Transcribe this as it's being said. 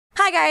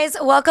Hi, guys.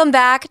 Welcome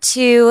back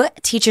to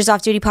Teachers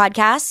Off Duty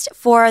podcast.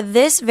 For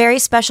this very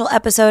special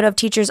episode of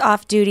Teachers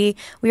Off Duty,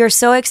 we are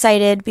so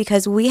excited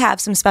because we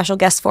have some special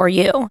guests for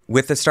you.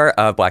 With the start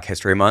of Black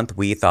History Month,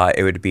 we thought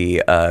it would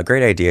be a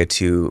great idea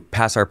to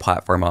pass our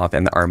platform off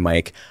and our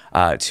mic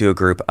to a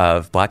group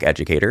of Black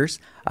educators.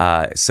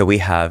 So we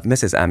have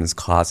Mrs. M's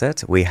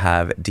Closet, we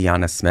have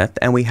Deanna Smith,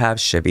 and we have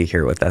Shivy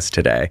here with us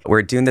today.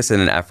 We're doing this in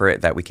an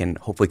effort that we can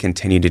hopefully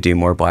continue to do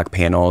more Black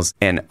panels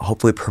and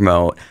hopefully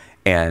promote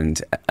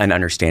and an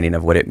understanding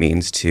of what it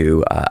means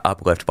to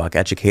uplift Black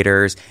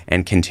educators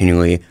and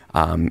continually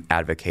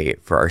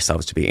advocate for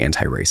ourselves to be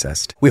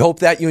anti-racist. We hope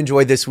that you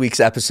enjoyed this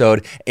week's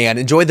episode and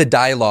enjoy the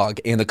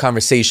dialogue and the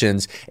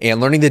conversations and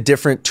learning the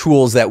different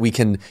tools that we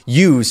can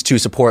use to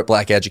support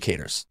Black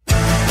educators.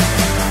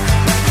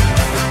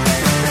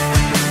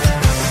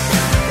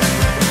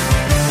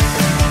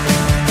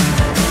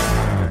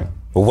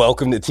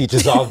 Welcome to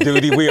Teachers Off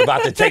Duty. We're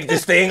about to take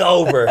this thing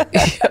over.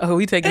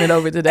 We taking it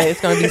over today. It's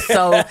going to be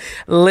so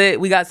lit.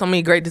 We got so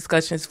many great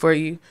discussions for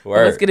you.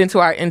 Let's get into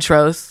our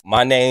intros.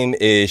 My name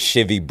is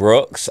Shivy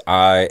Brooks.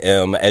 I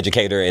am an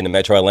educator in the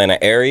Metro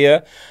Atlanta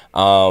area.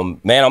 Man,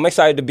 I'm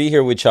excited to be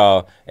here with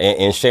y'all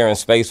and sharing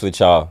space with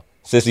y'all.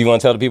 Sister, you want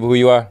to tell the people who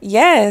you are?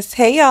 Yes.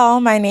 Hey, y'all.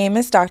 My name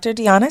is Dr.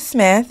 Deanna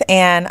Smith,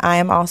 and I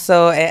am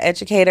also an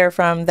educator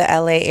from the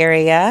LA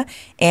area,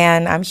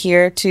 and I'm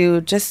here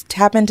to just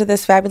tap into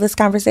this fabulous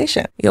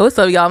conversation. Yo, what's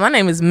up, y'all? My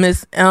name is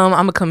Miss M.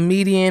 I'm a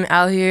comedian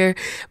out here,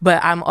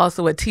 but I'm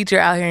also a teacher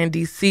out here in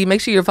DC.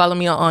 Make sure you follow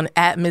me on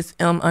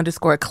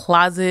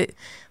 @MissM_closet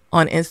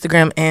on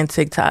Instagram and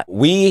TikTok.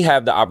 We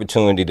have the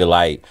opportunity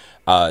to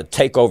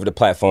take over the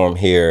platform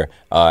here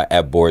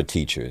at Board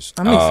Teachers.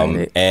 I'm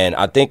excited. And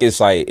I think it's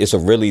a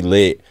really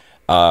lit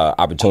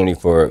opportunity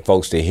for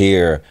folks to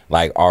hear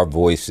our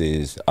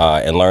voices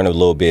and learn a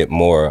little bit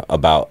more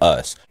about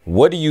us.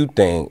 What do you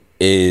think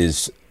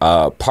is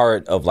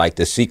part of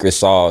the secret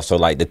sauce or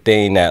the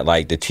thing that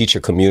the teacher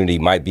community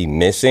might be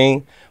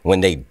missing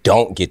when they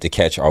don't get to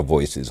catch our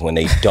voices, when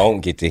they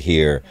don't get to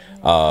hear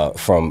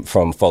from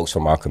folks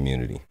from our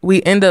community?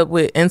 We end up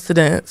with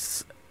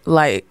incidents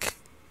like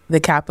the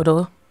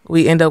Capitol.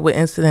 We end up with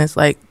incidents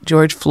like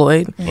George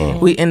Floyd.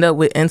 We end up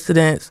with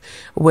incidents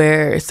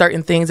where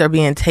certain things are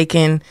being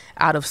taken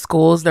out of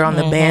schools. They're on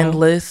the banned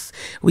list.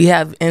 We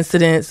have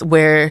incidents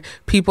where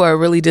people are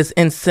really just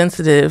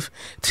insensitive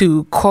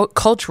to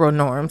cultural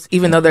norms,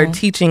 even though they're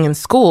teaching in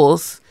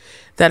schools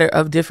that are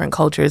of different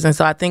cultures. And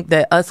so I think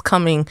that us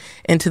coming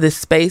into this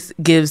space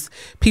gives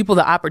people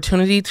the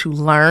opportunity to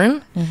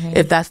learn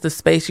if that's the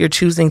space you're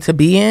choosing to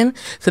be in.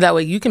 So that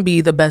way you can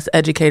be the best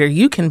educator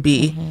you can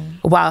be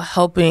while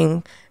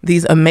helping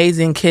these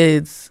amazing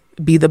kids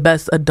be the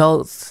best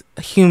adults,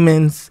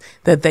 humans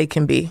that they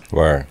can be.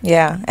 Right.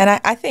 Yeah. And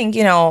I think,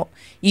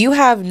 you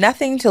have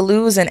nothing to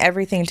lose and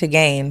everything to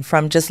gain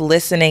from just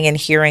listening and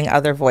hearing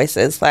other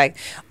voices,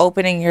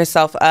 opening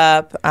yourself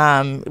up,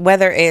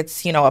 whether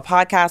it's, a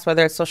podcast,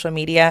 whether it's social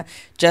media,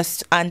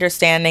 just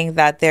understanding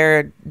that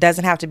there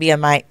doesn't have to be a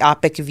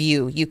myopic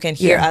view. You can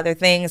hear other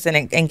things and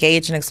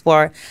engage and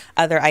explore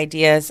other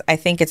ideas. I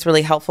think it's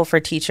really helpful for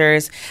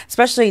teachers,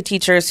 especially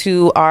teachers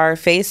who are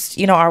faced,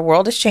 our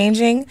world is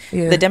changing.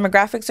 The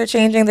demographics are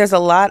changing. There's a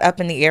lot up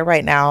in the air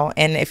right now.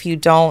 And if you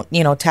don't,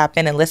 tap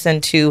in and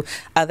listen to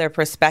other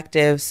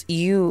perspectives,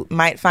 you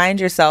might find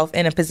yourself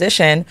in a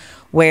position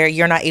where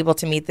you're not able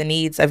to meet the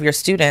needs of your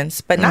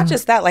students. But not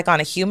just that, on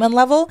a human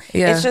level,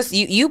 it's just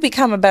you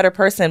become a better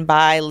person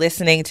by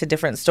listening to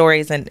different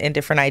stories and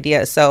different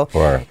ideas. So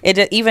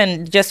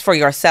even just for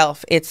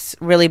yourself, it's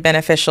really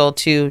beneficial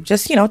to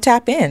just,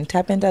 tap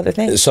into other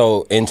things.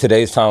 So in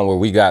today's time where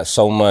we got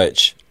so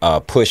much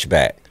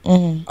pushback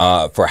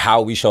for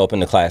how we show up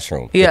in the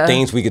classroom, the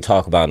things we could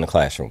talk about in the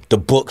classroom, the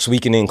books we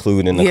can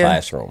include in the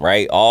classroom,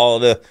 right? All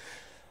the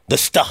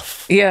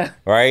stuff.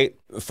 Right.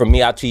 For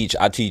me, I teach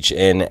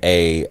in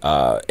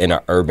an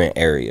urban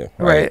area.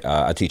 Right.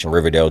 I teach in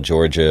Riverdale,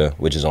 Georgia,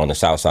 which is on the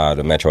south side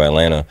of Metro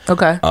Atlanta.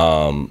 Okay.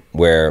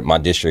 Where my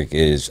district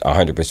is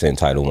 100%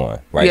 Title I.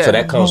 Right. Yeah. So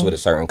that comes with a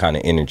certain kind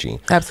of energy.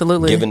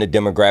 Absolutely. Given the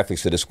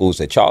demographics of the schools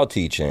that y'all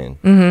teach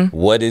in,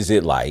 what is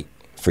it like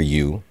for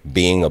you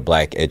being a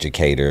Black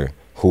educator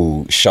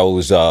who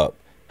shows up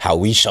how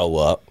we show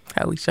up?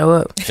 How we show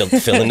up.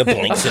 Fill in the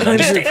blanks and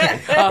understand.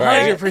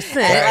 100%.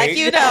 Right? Like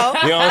you know.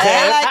 You know what I'm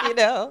saying? Like you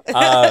know.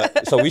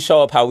 So we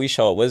show up how we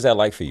show up. What is that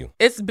like for you?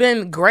 It's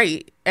been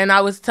great. And I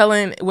was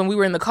telling, when we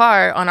were in the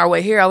car on our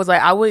way here, I was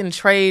like, I wouldn't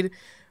trade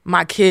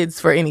my kids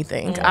for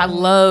anything. I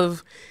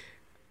love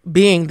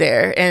being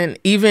there. And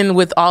even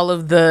with all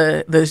of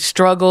the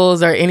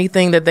struggles or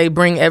anything that they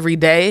bring every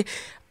day,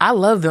 I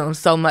love them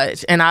so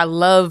much. And I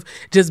love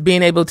just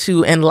being able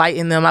to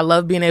enlighten them. I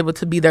love being able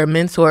to be their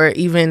mentor.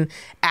 Even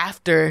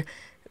after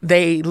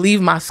they leave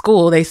my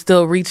school, they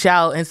still reach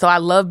out. And so I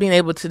love being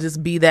able to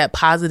just be that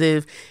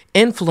positive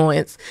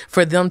influence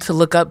for them to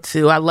look up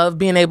to. I love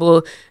being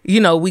able,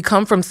 we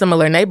come from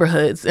similar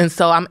neighborhoods. And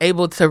so I'm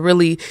able to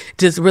really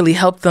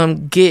help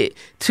them get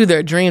to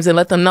their dreams and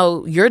let them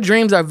know your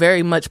dreams are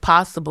very much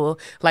possible.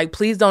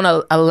 Please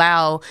don't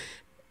allow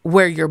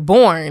where you're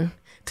born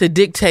to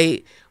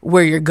dictate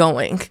where you're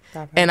going.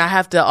 Definitely. And I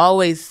have to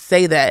always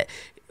say that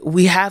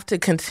we have to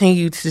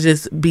continue to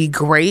just be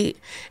great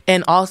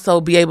and also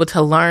be able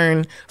to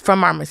learn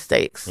from our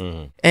mistakes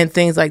and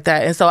things like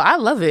that. And so I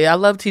love it. I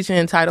love teaching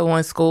in Title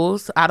I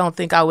schools. I don't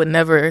think I would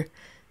never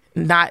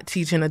not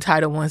teach in a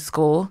Title I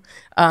school.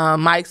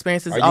 My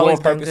experience has always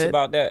been good. Are you on purpose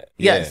about that?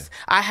 Yes.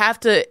 Yeah.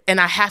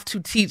 I have to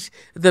teach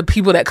the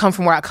people that come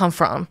from where I come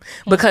from,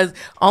 because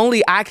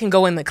only I can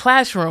go in the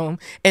classroom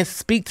and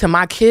speak to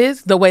my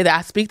kids the way that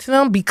I speak to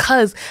them,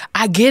 because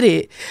I get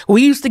it.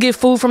 We used to get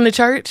food from the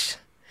church.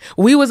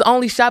 We was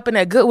only shopping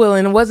at Goodwill,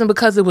 and it wasn't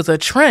because it was a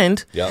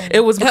trend. Yep. It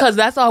was because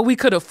that's all we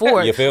could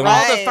afford. You feel me?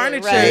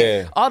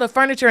 All the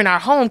furniture in our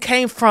home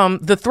came from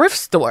the thrift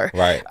store,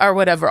 right, or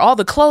whatever. All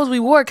the clothes we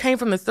wore came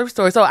from the thrift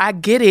store. So I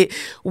get it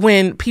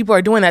when people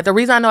are doing that. The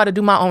reason I know how to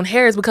do my own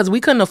hair is because we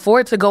couldn't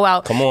afford to go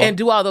out and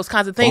do all those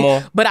kinds of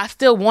things, but I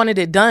still wanted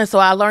it done. So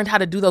I learned how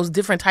to do those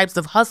different types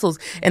of hustles,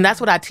 and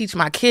that's what I teach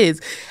my kids.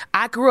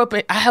 I grew up,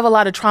 I have a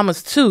lot of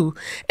traumas too,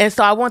 and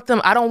so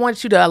I don't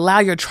want you to allow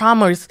your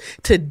traumas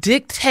to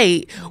dictate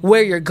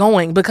where you're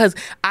going, because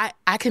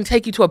I can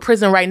take you to a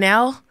prison right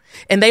now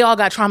and they all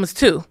got traumas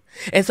too.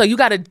 And so you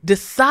got to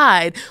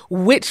decide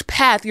which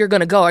path you're going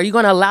to go. Are you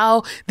going to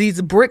allow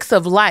these bricks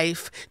of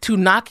life to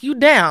knock you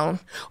down,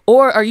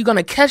 or are you going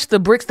to catch the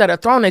bricks that are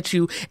thrown at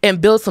you and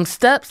build some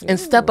steps and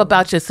step up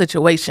out your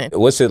situation?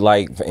 What's it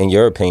like, in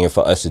your opinion,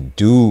 for us to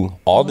do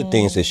all the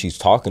things that she's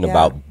talking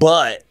about,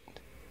 but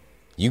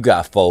you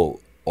got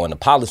folk on the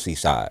policy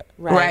side,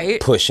 right,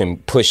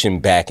 pushing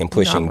back and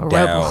pushing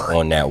down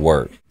on that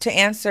work? To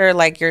answer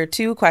like your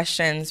two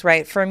questions,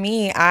 right? For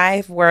me,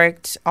 I've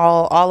worked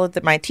all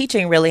of my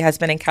teaching really has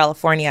been in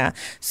California.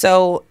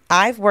 So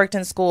I've worked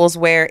in schools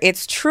where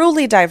it's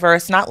truly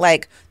diverse, not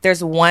like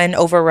there's one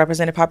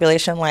overrepresented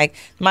population. Like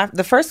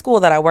the first school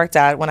that I worked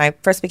at when I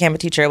first became a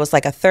teacher, it was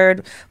like a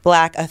third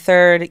Black, a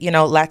third,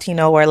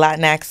 Latino or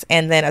Latinx,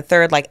 and then a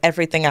third like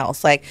everything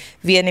else, like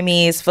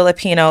Vietnamese,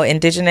 Filipino,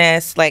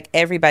 Indigenous, like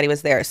everybody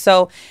was there.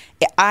 So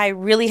I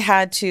really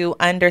had to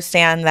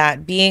understand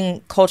that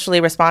being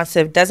culturally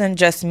responsive doesn't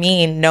just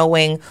mean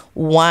knowing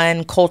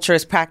one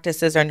culture's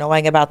practices or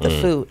knowing about the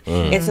food.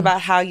 It's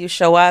about how you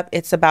show up.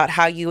 It's about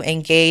how you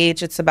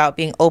engage. It's about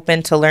being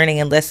open to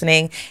learning and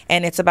listening.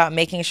 And it's about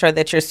making sure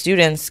that your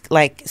students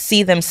like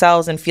see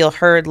themselves and feel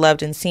heard,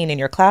 loved, and seen in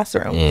your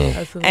classroom.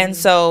 And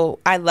so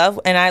I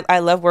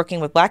love working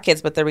with Black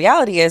kids, but the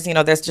reality is,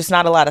 there's just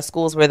not a lot of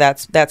schools where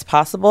that's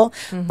possible.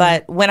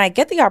 But when I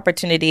get the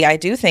opportunity, I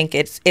do think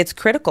it's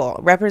critical.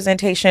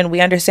 Representation,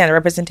 we understand that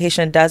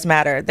representation does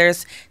matter.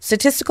 There's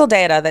statistical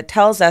data that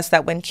tells us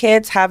that when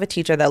kids have a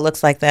teacher that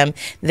looks like them,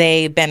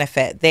 they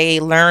benefit. They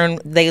learn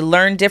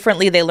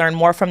differently. They learn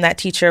more from that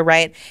teacher,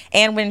 right?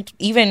 And when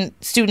even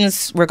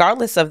students,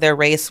 regardless of their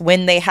race,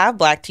 when they have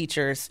Black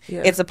teachers,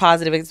 it's a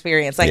positive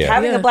experience. Like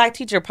having a Black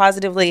teacher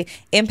positively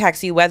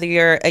impacts you, whether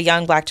you're a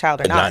young Black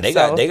child or not. They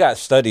got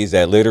studies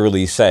that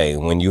literally say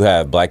when you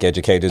have Black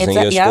educators in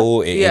your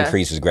school, it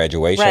increases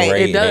graduation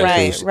rate,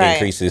 it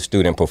increases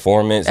student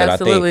performance. And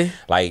Absolutely. I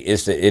think like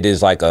it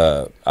is like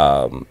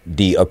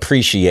the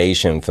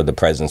appreciation for the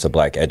presence of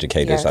Black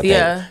educators, I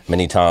think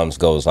many times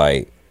goes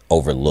like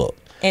overlooked.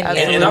 And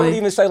I would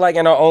even say like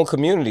in our own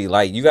community,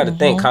 like you got to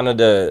think kind of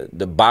the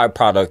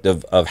byproduct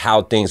of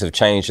how things have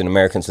changed in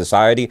American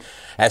society.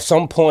 At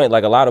some point,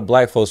 like a lot of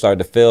Black folks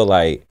started to feel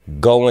like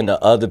going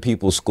to other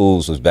people's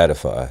schools was better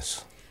for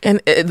us.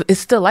 And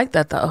it's still like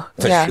that though.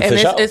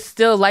 It's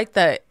still like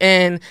that.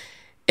 And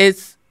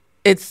it's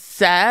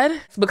sad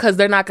because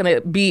they're not going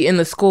to be in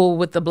the school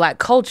with the Black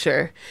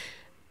culture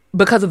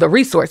because of the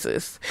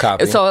resources.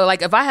 Copy. So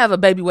like if I have a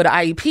baby with an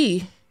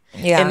IEP,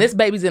 and this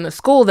baby's in a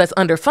school that's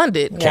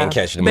underfunded, can't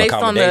catch them based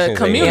on the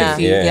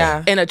community,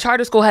 and a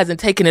charter school hasn't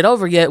taken it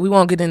over yet. We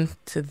won't get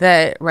into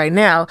that right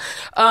now.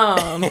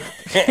 That's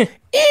a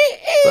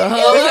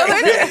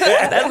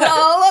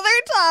whole other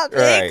topic.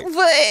 Right.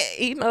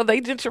 But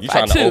they gentrify. You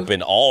trying to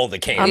open all the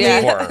cans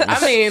of worms?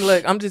 I mean,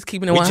 look, I'm just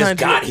keeping it 100. We just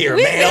got here,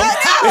 man.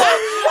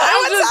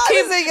 I'm just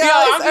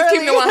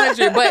keeping it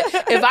 100. But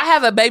if I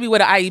have a baby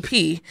with an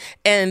IEP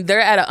and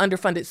they're at an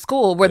underfunded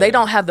school where they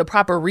don't have the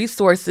proper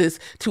resources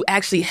to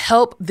actually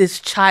help this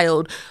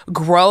child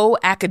grow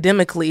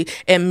academically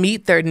and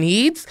meet their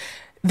needs,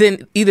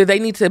 then either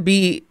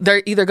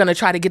they're either going to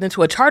try to get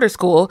into a charter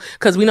school,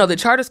 because we know that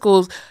charter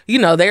schools,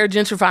 they're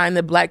gentrifying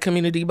the Black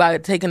community by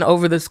taking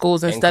over the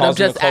schools instead of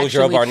just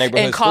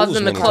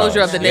causing the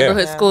closure of the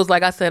neighborhood schools.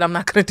 Like I said, I'm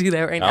not going to do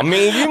that right now. I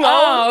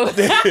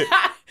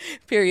mean,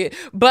 period.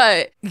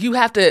 But you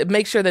have to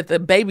make sure that the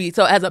baby,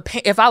 so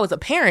if I was a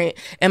parent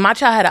and my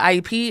child had an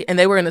IEP and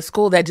they were in a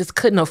school that just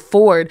couldn't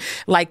afford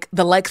like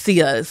the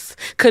Lexias,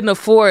 couldn't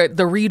afford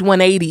the Read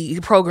 180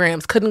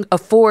 programs, couldn't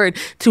afford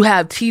to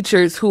have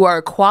teachers who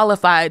are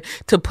qualified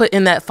to put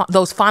in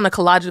those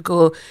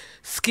pharmacological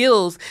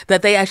skills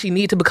that they actually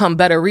need to become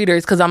better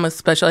readers, because I'm a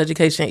special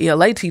education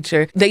ELA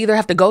teacher, they either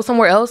have to go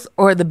somewhere else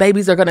or the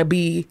babies are going to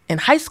be in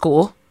high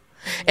school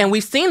And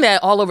we've seen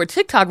that all over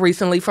TikTok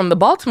recently from the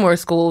Baltimore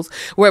schools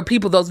where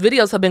those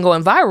videos have been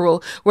going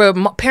viral where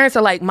parents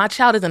are like, my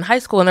child is in high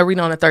school and they're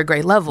reading on a 3rd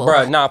grade level.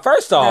 Bruh, now,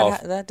 first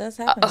off. That does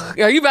happen.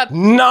 Are you about?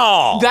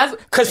 No.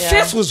 Because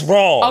sis was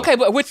wrong. Okay,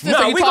 but which sis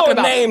are you talking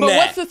about? Name but that.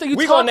 what sis are you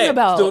talking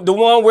about? The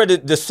one where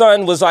the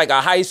son was like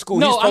a high school.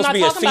 No, He's supposed to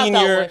be a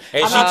senior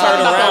and she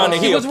turned around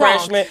and he was a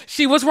freshman.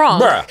 She was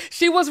wrong. Bruh.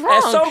 She was wrong.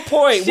 At some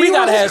point, we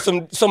got to have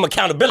some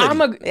accountability.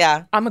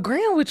 I'm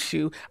agreeing with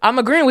you.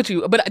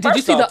 But did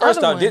you see the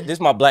other one? This is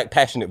my black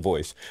passionate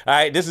voice. All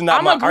right, this is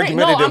not my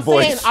argumentative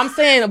voice. I'm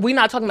saying we're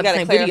not talking about the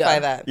same video.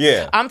 That.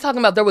 Yeah. I'm talking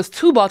about there was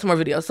 2 Baltimore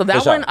videos. So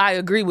that one I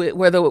agree with,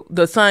 where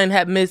the son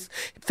had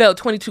failed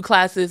 22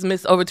 classes,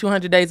 missed over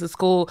 200 days of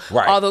school,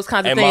 all those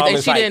kinds of things,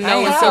 and she didn't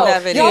know until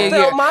that video. Y'all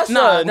failed my son.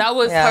 No, that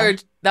was her.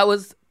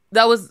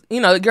 That was,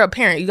 you're a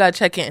parent. You got to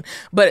check in.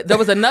 But there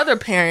was another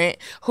parent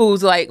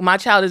who's like, my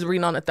child is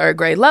reading on a 3rd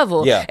grade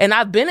level. Yeah. And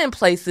I've been in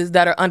places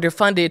that are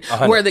underfunded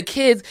where the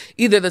kids,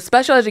 either the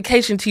special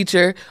education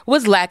teacher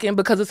was lacking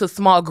because it's a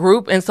small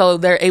group. And so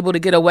they're able to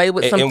get away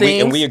with some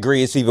things. And we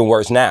agree it's even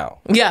worse now.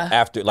 Yeah.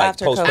 After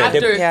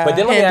post-pandemic. After But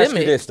then let me ask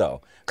you this,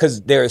 though.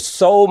 Because there's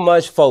so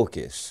much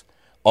focus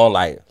on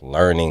like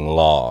learning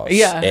loss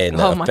and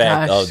the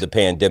effect of the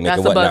pandemic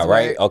and whatnot,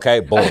 right?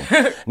 Okay, boom.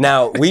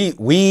 Now,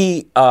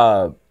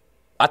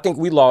 I think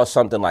we lost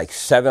something like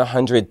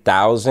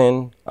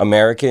 700,000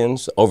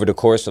 Americans over the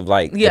course of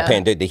like the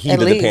heat of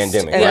the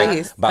pandemic,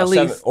 right? About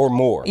 7 or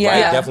more, right?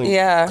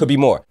 Definitely could be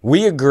more.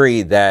 We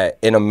agree that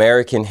in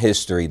American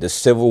history, the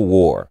Civil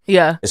War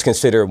is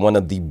considered one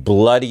of the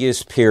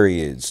bloodiest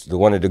periods,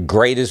 one of the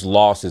greatest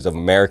losses of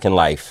American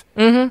life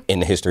in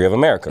the history of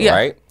America,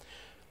 right?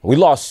 We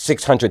lost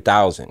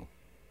 600,000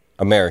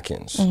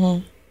 Americans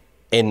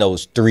in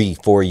those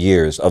 3-4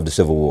 years of the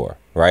Civil War,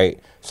 right?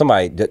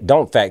 Somebody,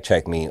 don't fact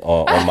check me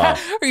on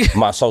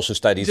my social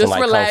studies just and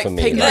like relax, come for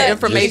me. Taking the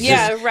information.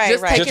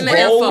 Just taking the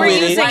info. We're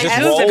using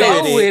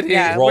estimates.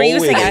 Yeah, we're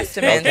using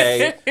estimates.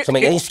 Okay. So I'm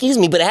like, excuse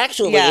me, but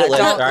actually,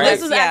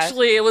 this is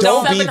actually, it was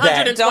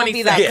 720. Don't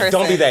be that person.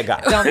 Don't be that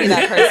guy. Don't be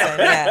that person.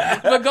 Yeah.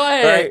 But go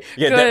ahead. Right?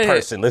 Yeah, go that ahead.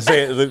 person. Let's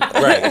say it.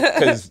 Right.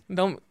 Because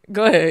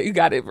go ahead. You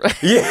got it, bro.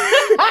 Yeah.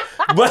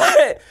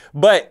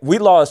 But we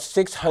lost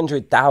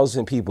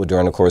 600,000 people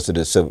during the course of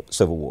the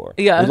Civil War.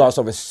 Yeah. We lost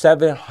over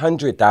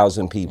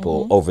 700,000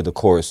 people over the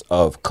course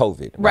of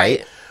COVID,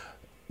 right?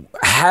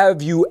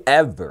 Have you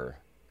ever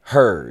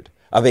heard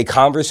of a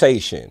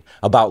conversation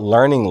about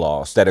learning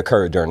loss that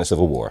occurred during the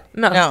Civil War?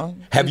 No.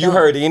 Have you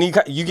heard any?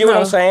 You get what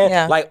I'm saying?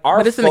 Yeah. Like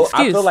but it's an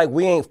excuse. I feel like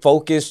we ain't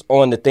focused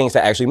on the things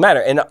that actually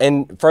matter.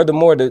 And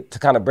furthermore, to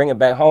kind of bring it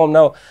back home,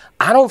 no,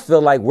 I don't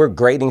feel like we're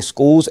grading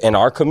schools in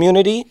our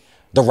community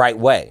the right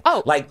way.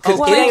 Because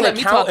it ain't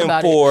accounting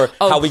for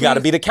how we got to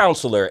be the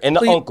counselor and the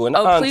uncle and the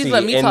auntie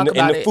and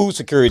the food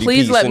security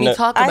piece. Please let me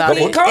talk about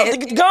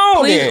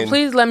it.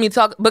 Please let me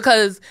talk,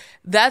 because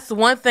that's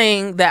one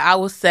thing that I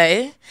will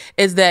say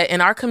is that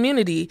in our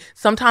community,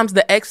 sometimes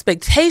the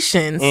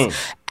expectations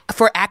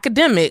for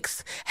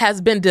academics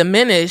has been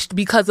diminished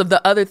because of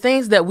the other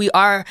things that we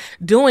are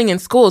doing in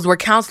schools. We're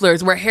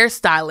counselors, we're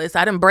hairstylists.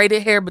 I done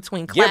braided hair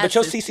between classes. Yeah, but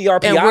your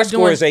CCRPI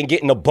scores ain't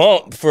getting a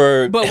bump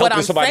for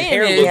helping somebody's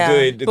hair look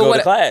good to go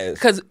to class.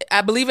 Because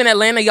I believe in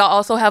Atlanta, y'all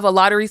also have a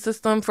lottery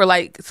system for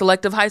like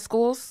selective high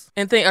schools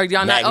and things. Are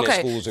y'all not?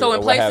 Okay. So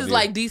in places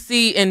like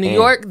DC and New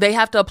York, they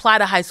have to apply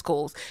to high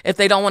schools if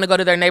they don't want to go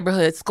to their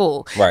neighborhood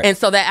school. Right. And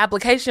so that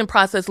application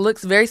process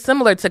looks very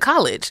similar to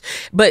college.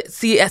 But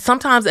see,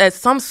 sometimes at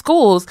some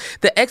schools,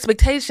 the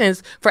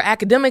expectations for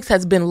academics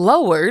has been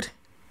lowered.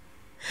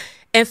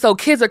 And so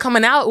kids are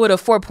coming out with a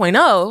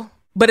 4.0,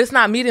 but it's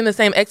not meeting the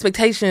same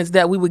expectations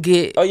that we would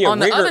get on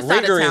the other side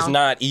of town. Rigor is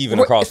not even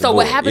across the board. So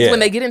what happens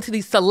when they get into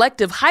these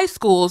selective high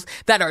schools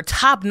that are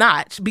top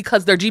notch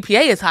because their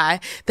GPA is high,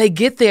 they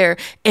get there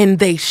and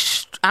they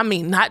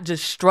not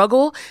just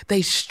struggle,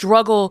 they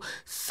struggle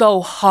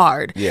so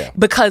hard. Yeah.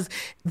 Because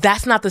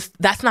that's not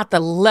the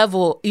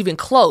level even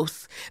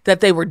close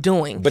that they were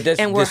doing. But the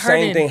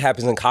same thing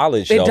happens in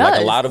college, though. It does.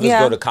 Like a lot of us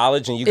go to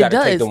college and you got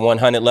to take the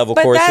 100 level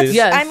but courses.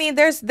 I mean,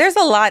 there's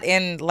a lot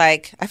in,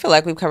 like, I feel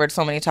like we've covered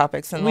so many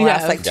topics in the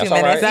last 2 minutes.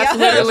 Right. That's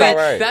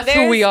literally that's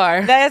who we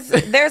are.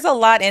 There's a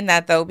lot in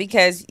that, though,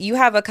 because you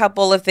have a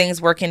couple of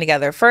things working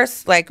together.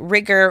 First, like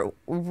rigor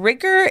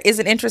is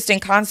an interesting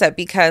concept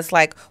because,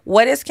 like,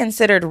 what is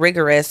considered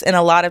rigorous and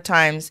a lot of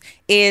times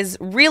is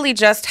really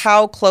just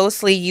how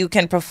closely you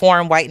can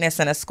perform whiteness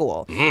in a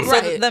school.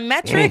 So the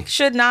metric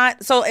should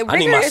not. So I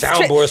need my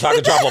soundboard so I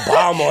can drop a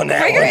bomb on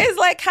that. Rigor is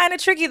like kind of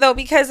tricky though,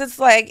 because it's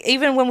like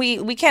even when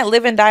we can't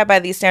live and die by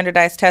these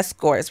standardized test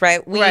scores,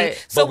 right?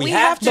 So we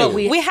have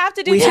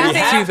to do two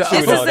things.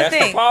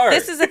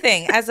 This is the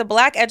thing. As a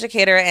Black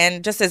educator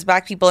and just as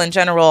Black people in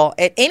general,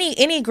 at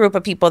any group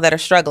of people that are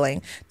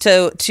struggling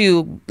to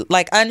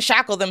like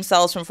unshackle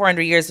themselves from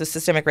 400 years of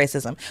systemic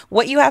racism,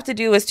 what you have to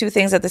do is two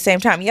things at the same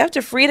time. You have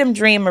to freedom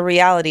dream a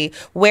reality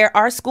where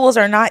our schools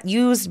are not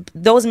used,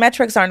 those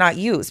metrics are not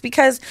used.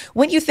 Because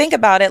when you think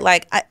about it,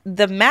 like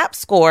the MAP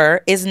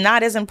score is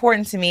not as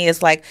important to me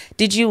as like,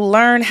 did you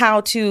learn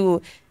how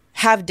to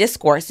have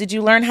discourse? Did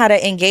you learn how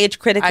to engage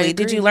critically?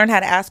 Did you learn how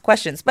to ask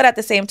questions? But at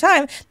the same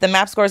time, the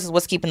MAP scores is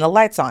what's keeping the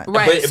lights on.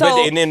 Right.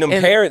 And then them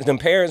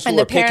parents who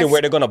are picking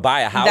where they're going to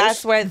buy a house.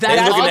 That's where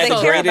they're looking at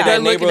the grade of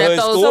that neighborhood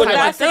school.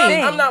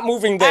 I'm not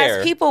moving there.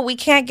 As people, we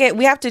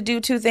have to do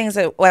two things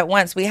at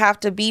once. We have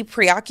to be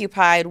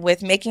preoccupied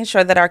with making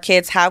sure that our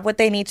kids have what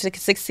they need to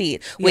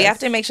succeed. We have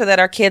to make sure that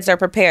our kids are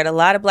prepared. A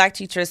lot of Black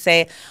teachers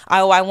say,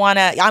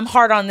 I'm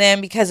hard on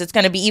them because it's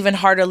going to be even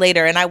harder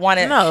later. And I want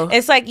to, no.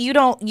 It's like,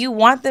 you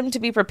want them to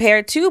be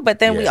prepared too, but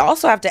then we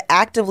also have to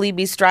actively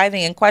be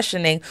striving and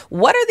questioning,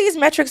 what are these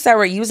metrics that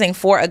we're using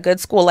for a good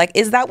school? Like,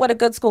 is that what a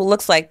good school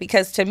looks like?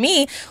 Because to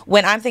me,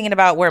 when I'm thinking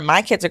about where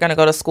my kids are going to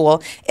go to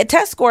school,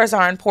 test scores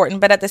are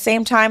important, but at the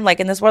same time, like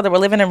in this world that we're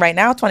living in right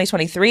now,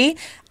 2023,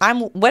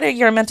 what are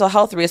your mental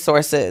health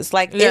resources?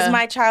 Like, is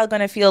my child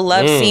going to feel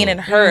loved, seen, and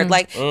heard?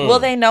 Like, will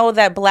they know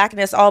that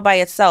Blackness all by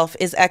itself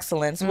is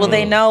excellence? Will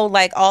they know,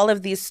 like, all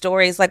of these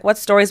stories? Like, what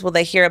stories will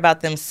they hear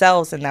about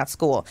themselves in that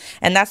school?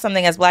 And that's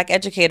something as Black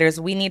educators,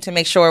 we need to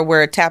make sure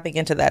we're tapping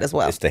into that as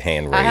well. It's the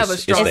hand raise. I have a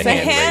strong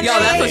hand. Yo,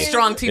 that's a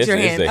strong teacher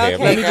hand. Okay,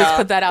 let me just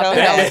put that out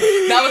there.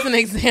 That was an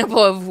example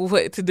of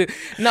what to do.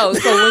 No,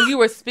 so when you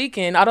were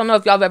speaking, I don't know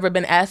if y'all have ever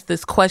been asked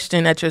this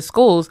question at your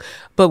schools,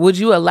 but would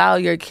you allow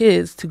your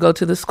kids to go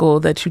to the school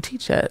that you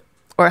teach at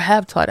or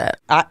have taught at?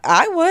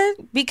 I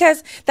would,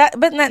 because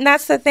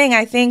that's the thing.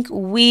 I think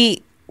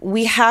we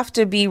have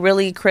to be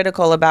really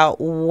critical about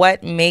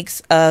what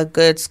makes a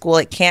good school.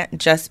 It can't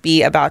just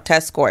be about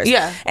test scores.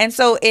 Yeah. And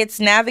so it's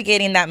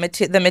navigating that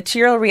the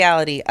material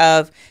reality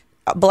of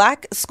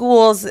Black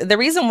schools. The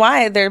reason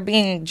why they're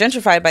being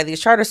gentrified by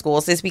these charter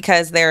schools is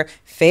because they're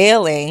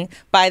failing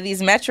by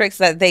these metrics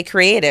that they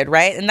created,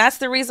 right? And that's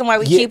the reason why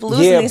we keep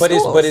losing these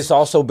schools. But it's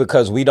also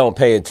because we don't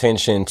pay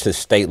attention to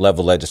state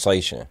level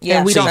legislation. Yeah,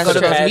 and we don't go to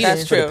those meetings.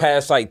 That's true. For the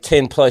past like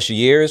 10 plus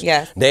years,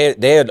 they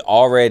had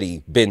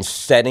already been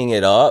setting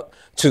it up.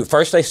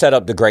 First, they set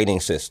up the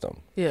grading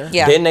system. Yeah.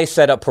 Then they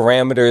set up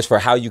parameters for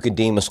how you can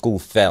deem a school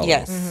felon.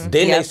 Yes.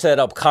 Then they set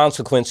up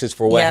consequences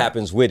for what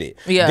happens with it.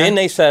 Yeah. Then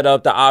they set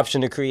up the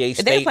option to create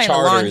state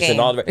charters and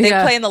all that.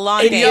 They're playing the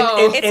long game.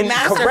 It's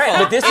masterful. Correct.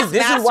 But this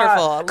is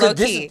why.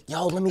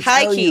 Let me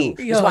tell you.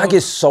 This is why I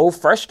get so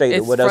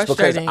frustrated with us,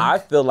 because I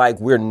feel like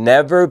we're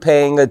never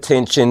paying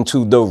attention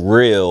to the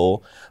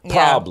real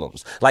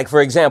problems. Like,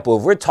 for example,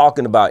 if we're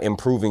talking about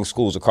improving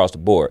schools across the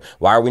board,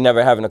 why are we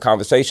never having a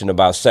conversation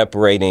about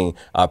separating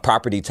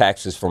property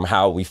taxes from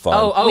how we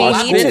fund?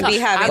 We need to be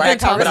having that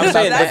conversation. But I'm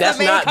saying, that's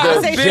not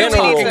the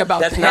general.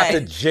 That's not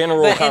the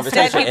general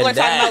conversation. Instead, people are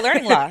talking about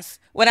learning loss.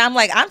 When I'm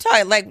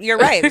talking, like, you're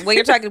right. Well,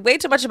 you're talking way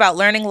too much about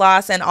learning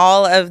loss and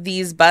all of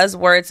these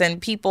buzzwords and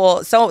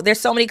people. So there's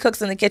so many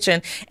cooks in the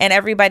kitchen, and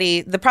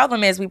everybody. The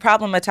problem is we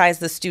problematize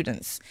the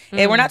students,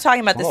 and we're not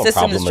talking about the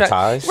system.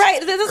 Problematize. Right.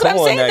 That's what I'm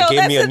saying. Though,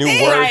 give me a new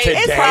word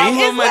today.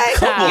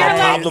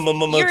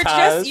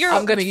 You're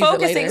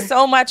focusing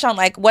so much on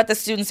like what the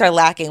students are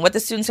lacking, what the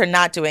students are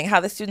not doing,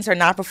 how the students are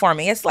not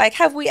performing. It's like,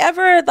 have we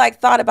ever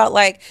thought about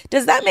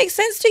does that make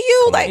sense to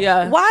you?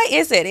 Why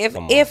is it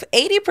if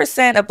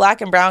 80% of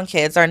Black and brown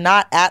kids are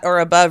not at or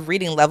above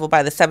reading level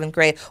by the 7th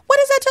grade, what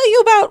does that tell you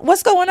about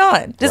what's going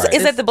on? Is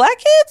it the Black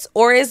kids,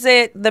 or is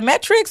it the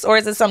metrics, or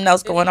is it something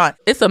else going on?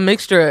 It's a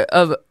mixture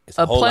of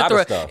a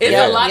plethora. It's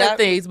a lot of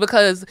things,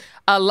 because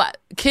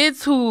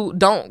kids who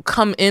don't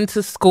come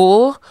into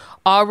school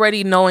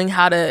already knowing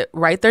how to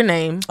write their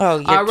name,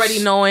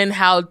 already knowing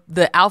how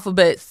the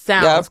alphabet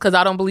sounds, because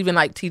I don't believe in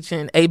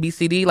teaching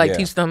ABCD,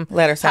 teach them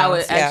letter sounds, how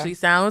it actually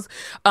sounds.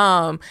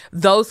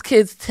 Those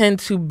kids tend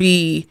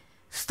to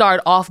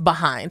start off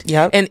behind.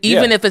 And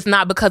even if it's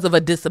not because of a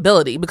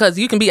disability, because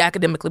you can be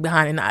academically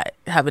behind and not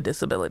have a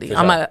disability.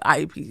 I'm an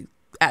IEP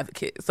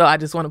advocate, so I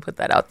just want to put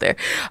that out there.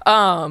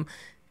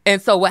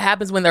 And so what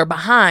happens when they're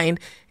behind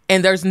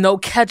and there's no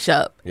catch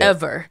up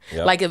ever?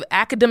 Like, if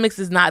academics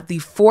is not the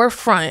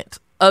forefront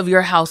of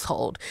your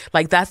household,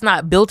 that's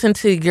not built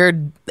into your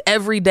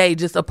everyday,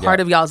 just a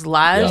part of y'all's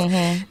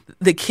lives,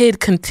 the kid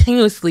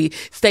continuously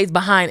stays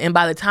behind. And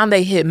by the time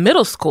they hit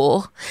middle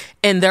school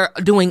and they're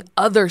doing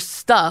other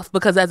stuff,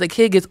 because as a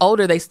kid gets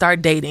older, they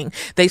start dating.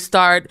 They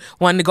start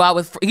wanting to go out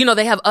with,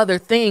 they have other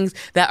things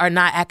that are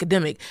not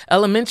academic.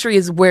 Elementary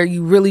is where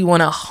you really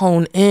want to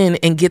hone in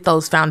and get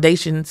those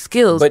foundation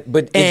skills.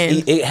 But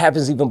it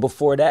happens even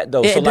before that,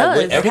 though.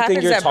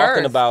 Everything you're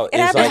talking about is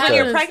happens when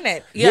you're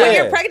pregnant. Yeah. When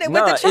you're pregnant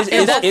with the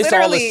child. It's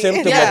all a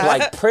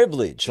symptom of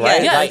privilege,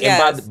 right?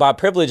 And by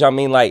privilege, I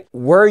mean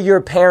were your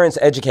parents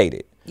educated?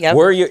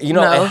 Were you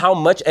and how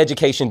much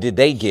education did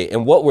they get,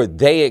 and what were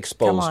they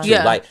exposed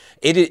to?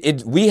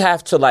 We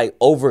have to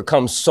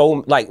overcome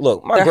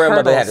look, my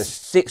grandmother had a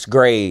 6th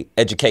grade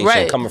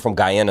education coming from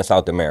Guyana,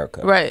 South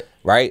America.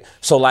 Right.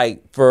 So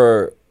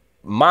for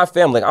my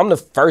family, I'm the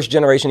first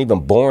generation even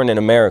born in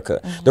America.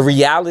 The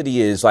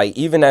reality is,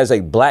 even as a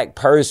Black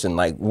person,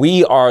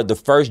 we are the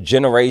first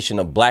generation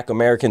of Black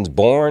Americans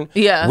born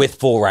with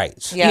full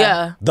rights.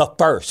 The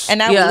first. And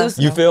now we lose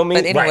them. You feel me?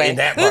 But anyway. Right, in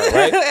that part,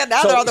 right?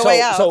 Now they're on the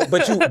way out.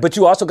 But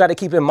you also got to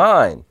keep in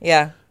mind,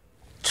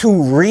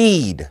 to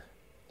read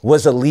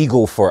was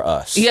illegal for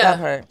us.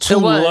 Yeah, to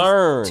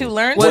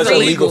learn was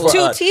illegal for to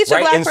us, teach a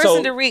right? black And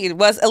person to read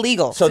was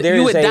illegal. So there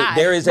You is would die.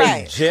 there is a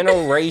Right.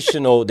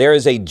 generational, there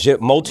is a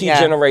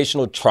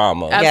multi-generational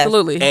trauma,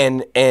 Absolutely.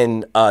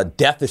 and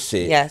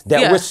deficit Yes.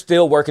 that Yeah. we're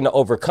still working to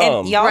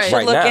overcome. And y'all should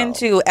right look now.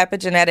 into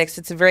epigenetics.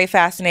 It's very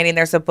fascinating.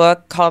 There's a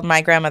book called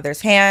My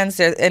Grandmother's Hands,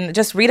 and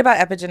just read about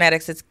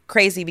epigenetics. It's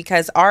crazy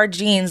because our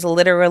genes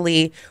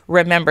literally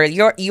remember.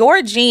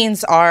 Your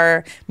genes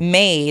are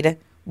made,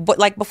 but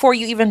like before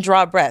you even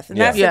draw breath. And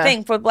that's the Yeah.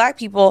 thing for black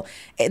people,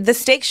 the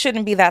stakes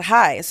shouldn't be that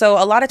high.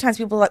 So a lot of times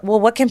people are like, well,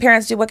 what can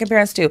parents do? What can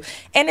parents do?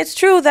 And it's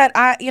true that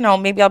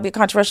maybe I'll be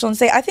controversial and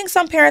say, I think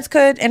some parents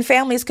could and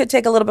families could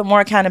take a little bit more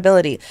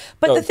accountability.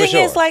 But Oh, the for thing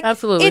is, sure. like,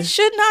 Absolutely. it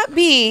should not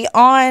be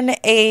on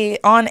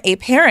a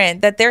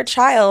parent that their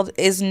child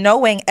is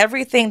knowing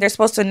everything they're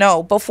supposed to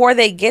know before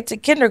they get to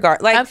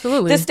kindergarten. Like,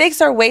 Absolutely. the stakes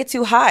are way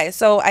too high.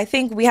 So I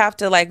think we have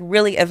to like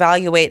really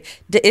evaluate: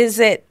 is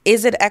it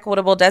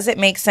equitable? Does it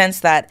make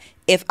sense that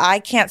if I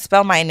can't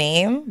spell my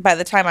name by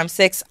the time I'm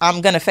 6, I'm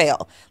gonna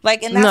fail?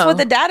 Like, and that's No. what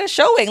the data is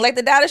showing. Like,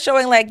 the data is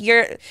showing, like,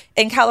 you're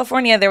in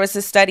California. There was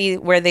this study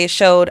where they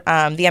showed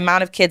the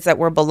amount of kids that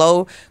were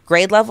below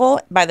grade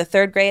level by the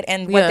 3rd grade,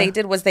 and what Yeah. they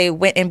did was they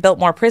went and built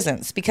more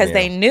prisons because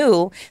they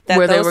knew that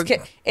Where they those were-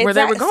 kids. where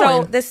they were So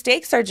going. the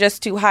stakes are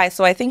just too high.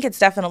 So I think it's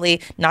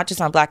definitely not just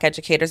on black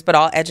educators, but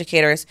all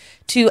educators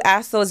to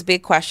ask those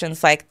big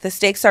questions. Like, the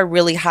stakes are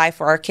really high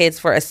for our kids,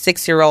 for a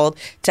 6-year-old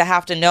to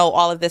have to know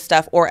all of this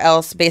stuff, or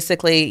else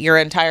basically your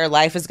entire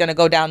life is going to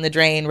go down the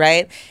drain,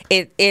 right?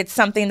 It's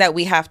something that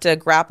we have to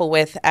grapple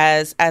with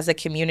as a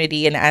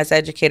community and as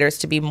educators,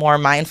 to be more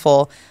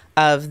mindful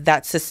of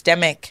that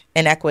systemic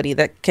inequity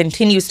that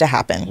continues to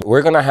happen.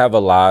 We're going to have a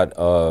lot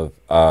of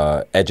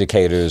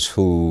educators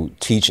who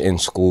teach in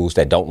schools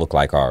that don't look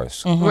like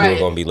ours. Who are Right.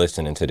 going to be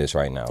listening to this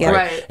right now. Yeah.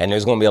 Right. And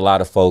there's going to be a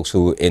lot of folks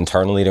who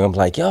internally, they're going to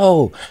be like,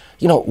 yo,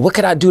 what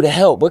could I do to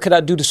help? What could I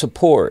do to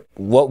support?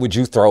 What would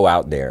you throw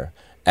out there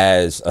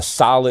as a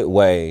solid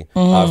way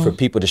for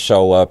people to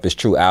show up as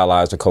true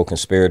allies or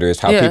co-conspirators,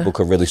 how Yeah. people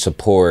could really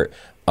support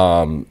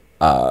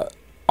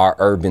our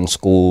urban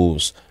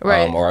schools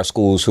Right. or our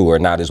schools who are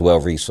not as well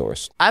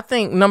resourced? I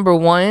think number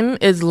one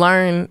is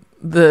learn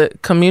the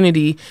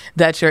community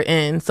that you're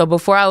in. So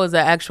before I was an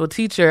actual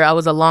teacher, I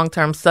was a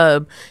long-term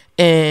sub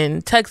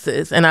in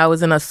Texas, and I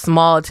was in a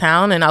small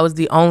town, and I was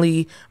the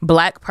only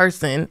black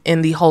person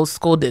in the whole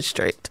school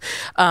district.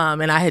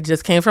 And I had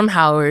just came from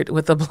Howard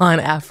with a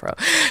blonde afro.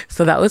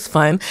 So that was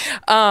fun.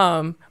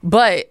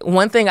 But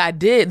one thing I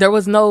did, there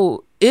was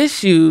no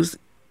issues.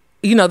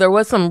 There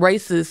was some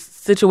racist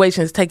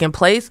situations taking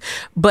place,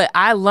 but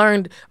I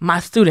learned my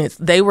students,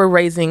 they were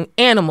raising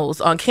animals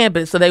on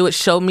campus. So they would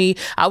show me,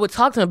 I would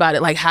talk to them about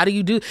it. Like, how do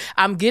you do?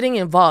 I'm getting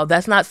involved.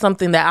 That's not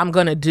something that I'm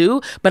going to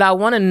do, but I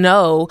want to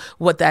know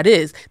what that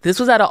is. This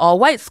was at an all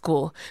white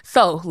school.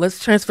 So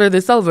let's transfer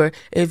this over.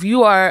 If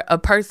you are a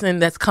person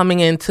that's coming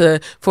into,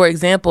 for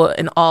example,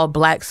 an all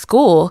black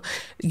school,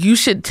 you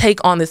should take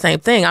on the same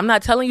thing. I'm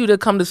not telling you to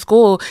come to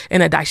school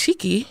in a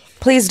dashiki.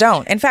 Please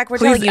don't. In fact, we're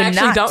telling you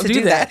actually not don't to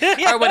do that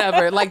or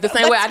whatever. Like, the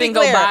same way Let's I be didn't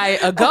go clear. buy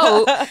a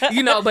goat,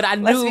 but I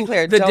Let's be knew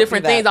clear. the Don't do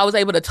different that. things. I was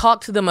able to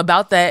talk to them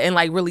about that and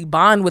like really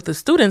bond with the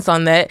students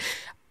on that.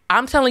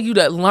 I'm telling you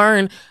to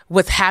learn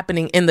what's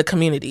happening in the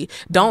community.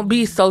 Don't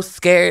be so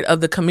scared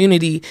of the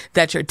community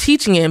that you're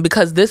teaching in,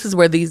 because this is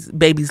where these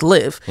babies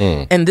live.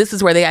 And this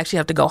is where they actually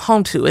have to go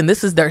home to. And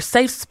this is their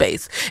safe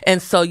space.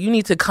 And so you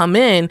need to come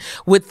in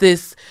with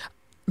this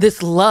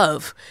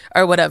love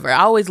or whatever.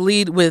 I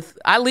lead with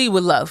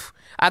love.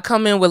 I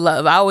come in with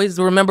love. I always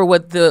remember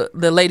what the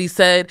lady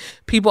said.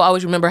 People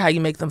always remember how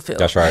you make them feel.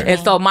 That's right. And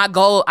so my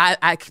goal,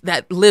 I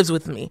that lives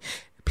with me.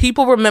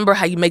 People remember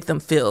how you make them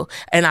feel.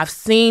 And I've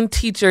seen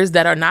teachers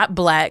that are not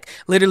black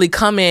literally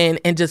come in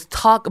and just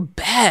talk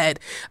bad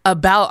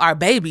about our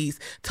babies.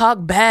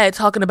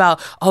 Talking about,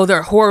 oh,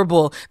 they're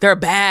horrible. They're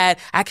bad.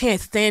 I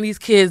can't stand these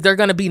kids. They're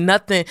going to be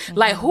nothing.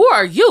 Like, who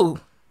are you?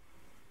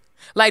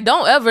 Like,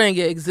 don't ever in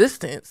your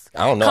existence.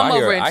 I don't know. come I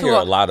over hear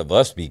into a lot of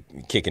us be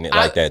kicking it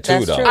like that too,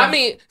 that's though. true. I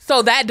mean,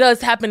 so that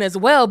does happen as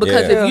well,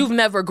 because Yeah. if you've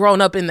never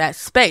grown up in that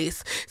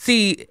space,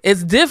 see,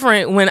 it's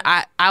different when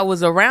I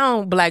was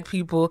around black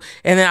people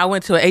and then I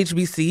went to a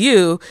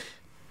HBCU.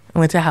 I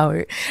went to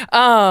Howard.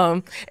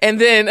 And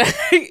then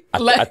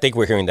I think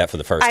we're hearing that for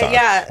the first time.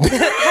 Yeah. Have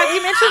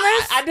you mentioned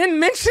this? I didn't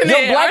mention Yo,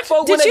 it. black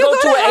folk, when Did they you go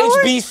go to to a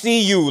Howard?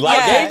 HBCU, like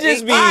Yeah. they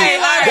just be, All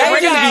right, they we're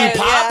just good. be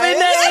popping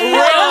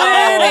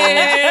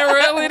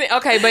Reel it in.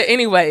 Okay, but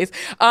anyways,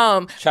 Shout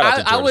out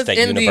to I Georgia was State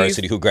in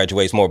University, who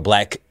graduates more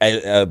black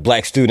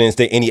students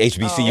than any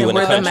HBCU in the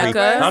we're the country.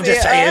 Mecca.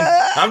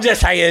 I'm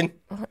just saying.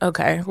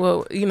 Okay,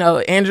 well,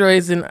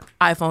 Androids and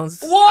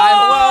iPhones.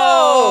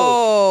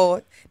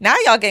 Whoa. Now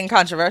y'all getting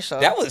controversial.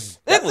 That was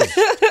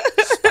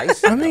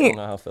spicy. I don't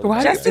know how I feel about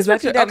Why that. Justice is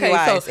that for okay? So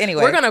PWIs.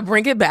 Anyway. we're gonna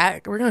bring it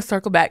back. We're gonna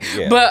circle back.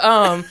 Yeah. But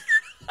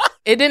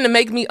it didn't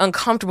make me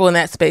uncomfortable in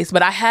that space,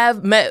 but I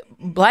have met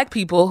Black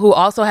people who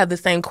also have the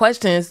same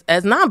questions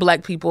as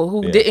non-Black people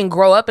who didn't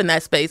grow up in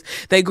that space.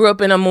 They grew up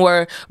in a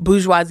more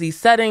bourgeoisie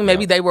setting.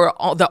 Maybe they were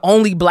the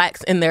only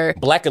Blacks in their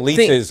Black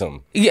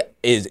elitism.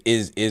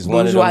 Is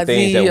one of those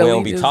things that we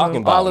don't be talking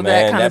about, all of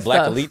man. that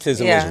Black stuff.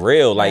 elitism is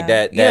real, like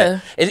that.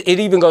 It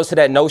even goes to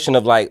that notion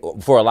of like,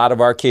 for a lot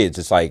of our kids,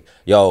 it's like,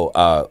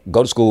 yo,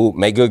 go to school,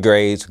 make good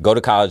grades, go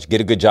to college,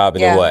 get a good job,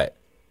 and then what?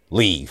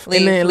 Leave.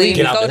 And then leave.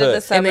 Get out Go the to hood.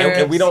 the suburbs.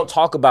 And we don't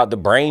talk about the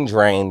brain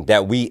drain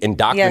that we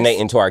indoctrinate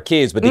into our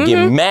kids, but they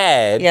get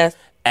mad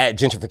at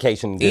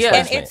gentrification and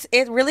displacement. And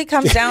it really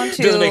comes down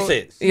to Doesn't make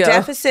sense.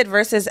 deficit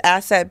versus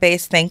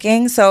asset-based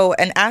thinking. So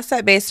an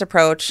asset-based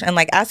approach and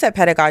like asset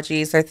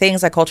pedagogies are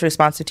things like culturally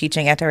responsive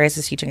teaching,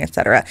 anti-racist teaching,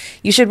 etc.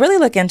 You should really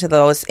look into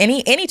those.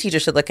 Any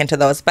teacher should look into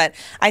those. But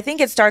I think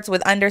it starts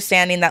with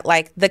understanding that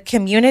like the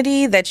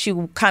community that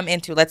you come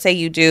into, let's say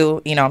you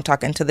do, I'm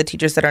talking to the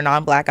teachers that are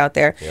non-Black out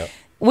there. Yep.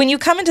 When you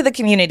come into the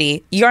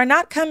community, you're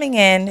not coming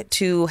in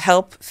to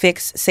help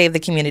save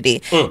the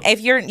community. If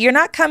you're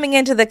not coming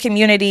into the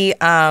community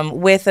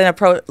with an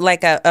approach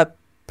like a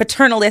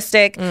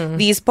paternalistic,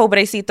 these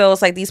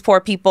pobrecitos, like these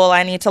poor people,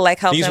 I need to like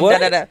help them. What?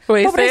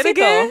 Wait, say it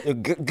again.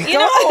 Girl,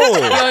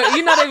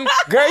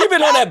 you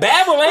been on that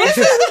Babel, ain't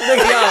you?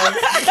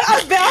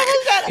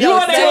 You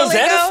on that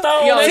Rosetta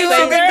Stone?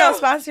 Duolingo,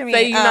 sponsor me.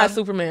 Say you're not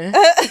Superman.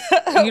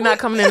 You're not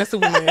coming in as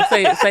Superman.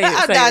 Say it.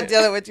 I'm not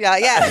dealing with y'all.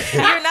 Yeah,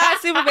 you're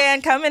not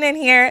Superman coming in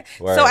here.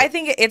 Word. So I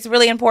think it's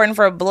really important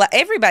for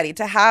everybody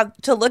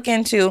to look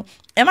into.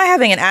 Am I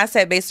having an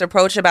asset-based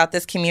approach about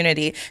this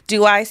community?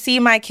 Do I see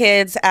my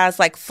kids as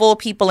like full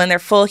people in their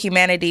full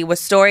humanity with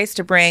stories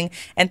to bring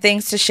and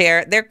things to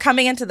share? They're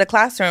coming into the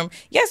classroom.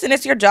 Yes, and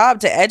it's your job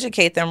to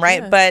educate them,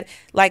 right? Yeah. But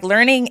like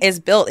learning is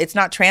built. It's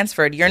not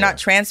transferred. You're not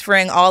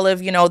transferring all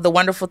of, the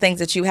wonderful things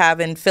that you have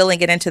and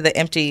filling it into the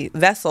empty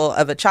vessel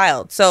of a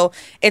child. So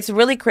it's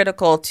really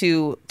critical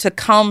to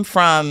come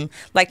from,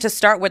 like, to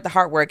start with the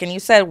hard work. And you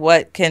said,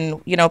 what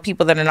can,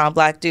 people that are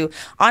non-Black do?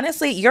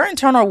 Honestly, your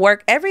internal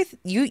work,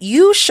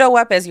 you show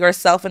up as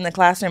yourself in the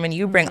classroom and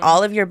you bring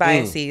all of your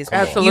biases.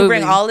 Absolutely. You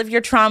bring all of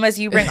your traumas.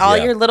 You bring all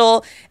your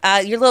little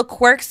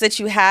quirks that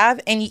you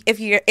have. And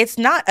it's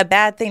not a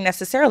bad thing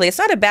necessarily. It's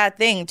not a bad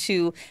thing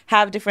to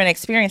have different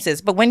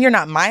experiences. But when you're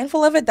not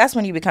mindful of it, that's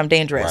when you become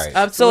dangerous.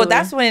 Right. So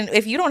that's when,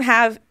 if you don't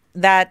have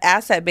that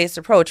asset-based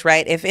approach,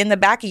 right? If in the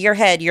back of your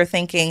head you're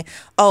thinking,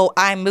 oh,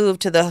 I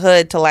moved to the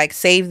hood to like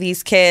save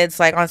these kids,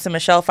 like on some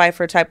Michelle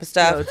Pfeiffer type of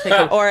stuff,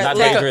 or not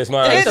like, dangerous,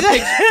 man. The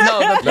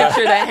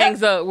picture that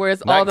hangs up where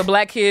it's all the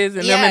Black kids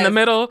and them in the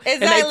middle,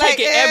 and they take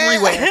it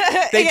everywhere.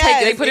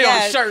 They put it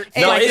on shirts.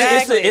 No,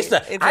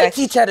 it's I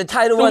teach at a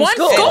Title I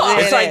school.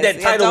 It's like that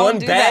Title I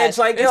badge.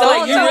 Like, you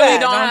really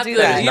don't have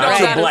to. Not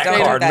your black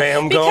card,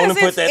 ma'am. Go on and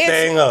put that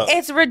thing up.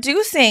 It's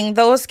reducing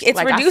those.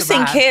 It's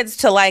reducing kids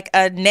to like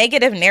a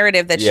negative narrative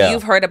that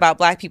you've heard about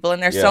Black people,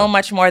 and there's so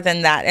much more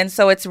than that. And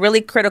so it's really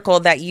critical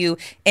that you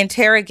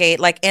interrogate,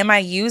 like, am I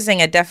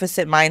using a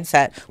deficit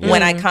mindset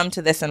when I come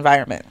to this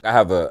environment? I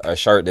have a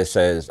shirt that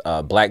says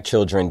Black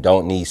children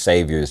don't need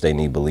saviors, they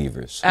need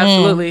believers.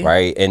 Absolutely.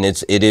 Right? And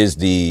it is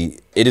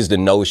the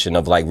notion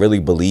of like really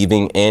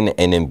believing in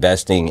and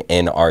investing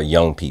in our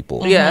young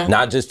people. Yeah.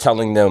 Not just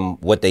telling them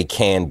what they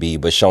can be,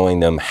 but showing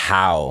them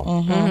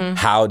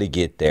how to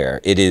get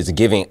there. It is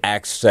giving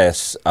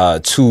access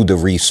to the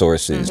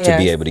resources to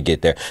be able to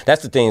get there.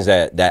 That's the things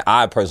that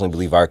I personally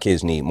believe our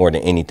kids need more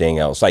than anything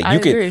else. Like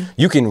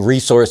you can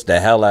resource the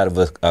hell out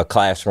of a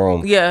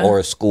classroom or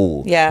a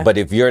school. Yeah. But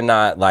if you're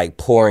not like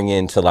pouring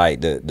into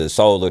like the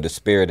soul or the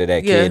spirit of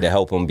that kid to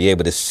help them be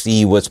able to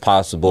see what's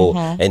possible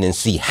and then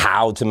see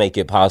how to make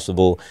it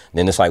possible,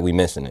 then it's like we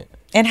missing it.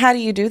 And how do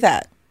you do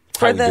that?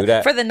 For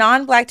the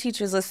non-Black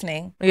teachers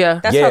listening,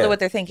 that's probably what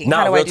they're thinking.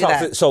 How do I do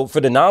that? So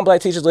for the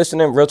non-Black teachers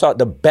listening, real talk,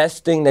 the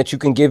best thing that you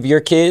can give your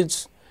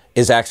kids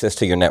is access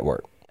to your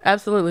network.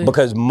 Absolutely.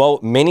 Because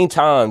many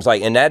times,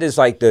 like, and that is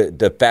like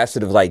the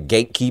facet of like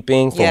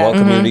gatekeeping from one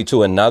community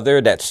to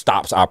another that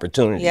stops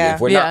opportunity. Yeah.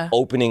 If we're not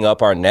opening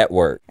up our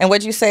network. And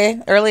what'd you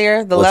say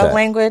earlier? The What's love that?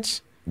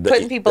 language?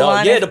 Putting people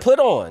on. Yeah, the put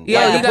on.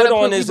 Yeah, like, the put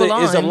on is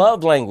a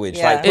love language.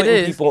 Yeah. Like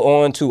putting people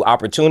on to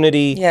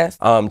opportunity,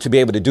 to be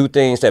able to do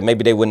things that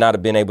maybe they would not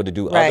have been able to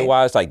do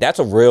otherwise. Like that's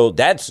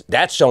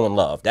showing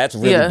love. That's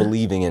really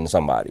believing in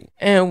somebody.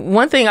 And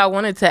one thing I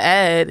wanted to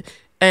add,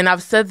 and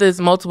I've said this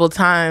multiple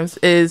times,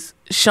 is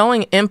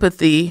showing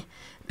empathy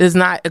does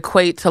not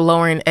equate to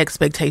lowering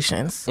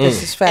expectations.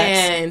 This is facts.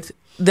 And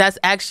that's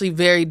actually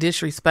very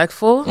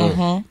disrespectful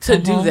to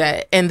do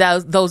that. And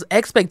those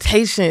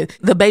expectations,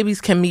 the babies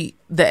can meet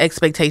the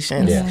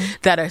expectations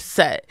that are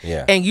set.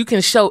 Yeah. And you can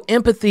show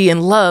empathy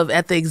and love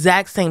at the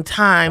exact same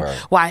time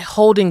while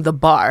holding the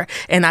bar.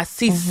 And I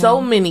see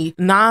so many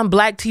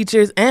non-Black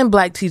teachers and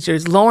Black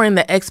teachers lowering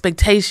the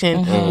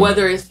expectation,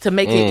 whether it's to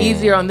make it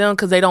easier on them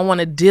because they don't want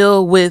to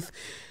deal with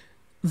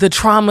the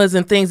traumas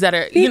and things that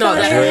are, you know,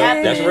 that are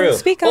happening. That's real.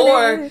 Speak on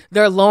Or it.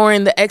 they're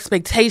lowering the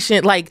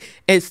expectation. Like,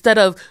 instead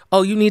of,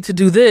 oh, you need to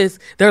do this,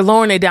 they're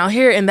lowering it down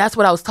here. And that's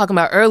what I was talking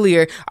about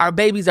earlier. Our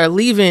babies are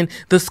leaving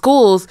the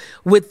schools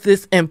with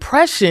this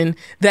impression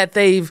that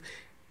they've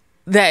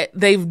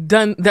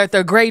done, that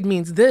their grade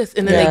means this,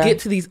 and then they get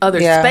to these other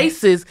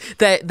spaces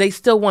that they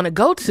still want to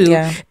go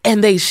to,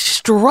 and they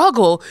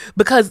struggle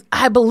because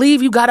I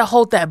believe you got to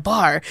hold that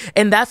bar.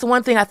 And that's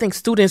one thing I think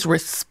students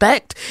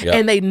respect,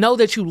 and they know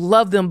that you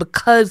love them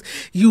because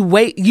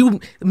you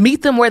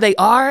meet them where they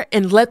are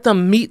and let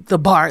them meet the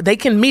bar. They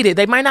can meet it.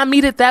 They might not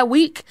meet it that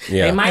week.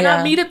 They might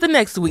not meet it the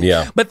next week,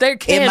 but they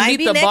can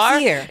meet the bar,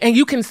 and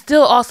you can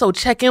still also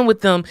check in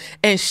with them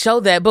and show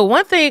that. But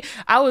one thing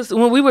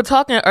when we were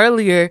talking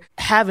earlier,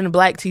 having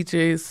Black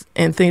teachers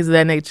and things of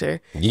that nature.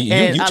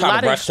 You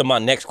trying to rush to my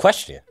next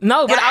question.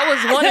 No, but I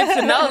was wanting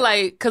to know,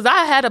 like, because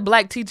I had a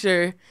Black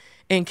teacher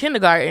in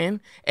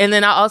kindergarten, and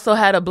then I also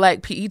had a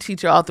Black PE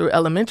teacher all through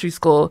elementary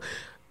school.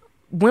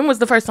 When was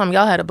the first time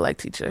y'all had a Black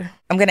teacher?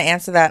 I'm going to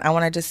answer that. I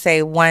want to just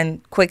say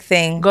one quick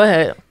thing. Go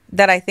ahead.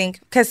 That I think,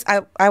 because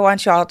I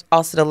want you all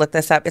also to look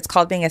this up. It's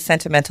called being a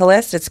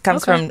sentimentalist. It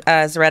comes from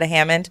Zaretta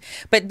Hammond.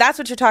 But that's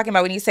what you're talking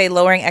about when you say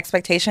lowering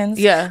expectations.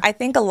 Yeah. I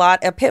think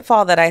a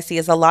pitfall that I see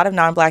is a lot of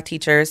non-Black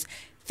teachers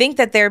think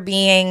that they're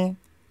being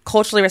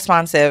culturally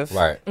responsive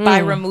by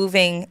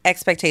removing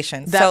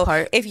expectations.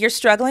 Part. If you're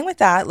struggling with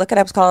that, look it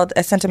up. It's called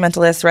A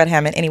Sentimentalist, Red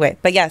Hammond. Anyway,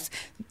 but yes,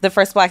 the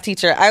first Black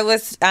teacher.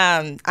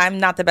 I'm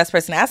not the best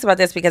person to ask about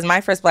this because my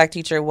first Black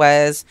teacher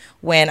was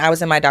when I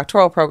was in my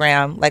doctoral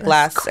program, a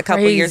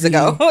couple of years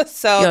ago.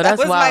 So that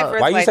was my first Black teacher.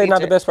 Why you say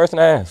not the best person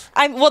to ask?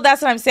 Well,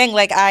 that's what I'm saying.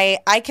 Like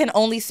I can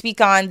only speak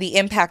on the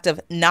impact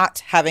of not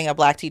having a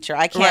Black teacher.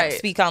 I can't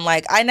speak on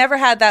I never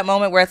had that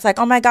moment where it's like,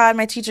 oh my God,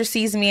 my teacher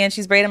sees me and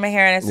she's braiding my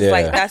hair, and it's just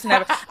like, that's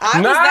never.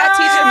 I was that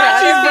teacher for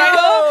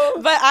other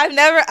people, but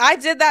I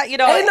did that, you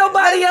know. Ain't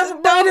nobody ever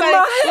braided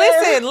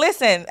my hair.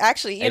 Listen,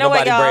 actually, you ain't know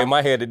what, y'all? Nobody braided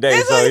my hair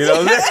today, so you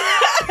know what I'm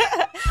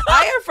saying?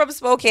 I am from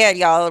Spokane,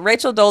 y'all.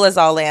 Rachel Dola's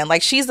all in.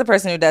 She's the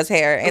person who does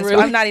hair, and so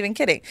I'm not even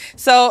kidding.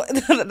 So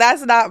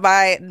that's not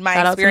my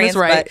experience.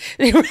 But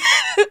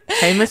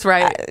hey, Miss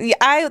Wright.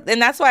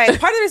 And that's why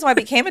part of the reason why I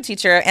became a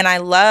teacher, and I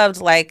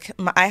loved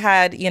I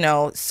had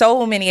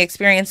so many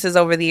experiences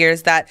over the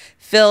years that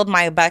filled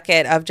my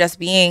bucket of just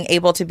being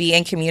able to be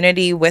in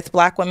community with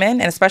Black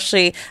women, and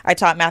especially I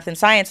taught math and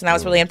science, and that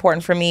was really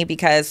important for me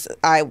because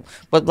I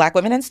was Black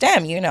women in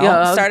STEM.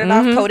 Started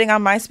off coding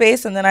on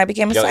MySpace, and then I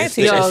became a science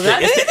teacher.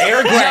 It's the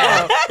air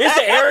grab. It's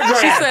the air grab.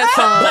 She said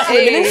Black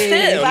women in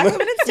STEM. Black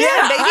women in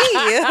STEM, baby.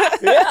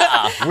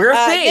 Yeah, we're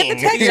a thing. Get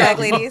the tech track,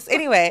 ladies.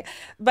 Anyway,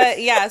 but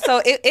yeah,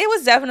 so it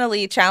was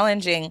definitely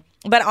challenging.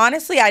 But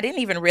honestly, I didn't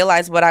even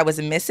realize what I was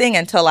missing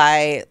until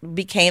I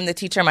became the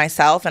teacher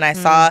myself, and I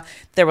saw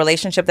the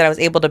relationship that I was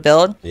able to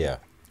build. Yeah.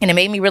 And it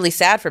made me really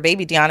sad for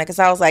baby Deanna because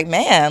I was like,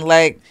 man,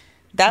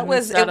 that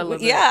was,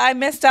 I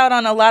missed out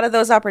on a lot of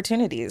those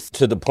opportunities.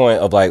 To the point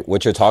of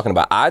what you're talking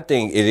about, I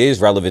think it is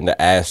relevant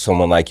to ask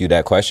someone like you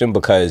that question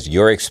because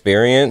your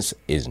experience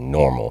is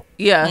normal.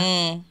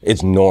 Yeah.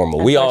 It's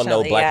normal. We all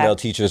know Black male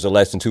teachers are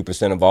less than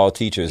 2% of all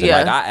teachers.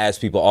 And I ask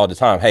people all the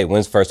time, hey,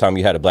 when's the first time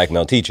you had a Black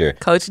male teacher?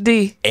 Coach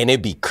D. And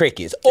it'd be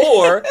crickets.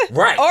 Or, or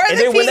and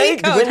the then when they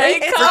coach.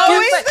 It's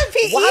always the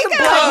PE why the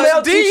Black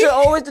male teacher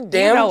always the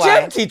damn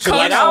gym teacher?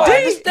 Coach D.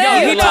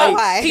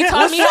 He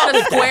taught me how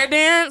to square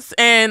dance,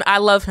 and I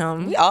love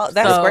him.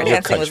 That square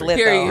dancing was lit,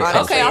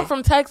 though. Okay, I'm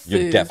from Texas.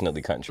 You're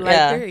definitely country.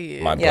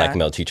 My Black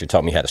male teacher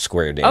taught me how to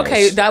square dance.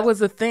 Okay, that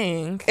was a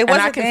thing. It was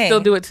and I can still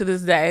do it to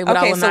this day, but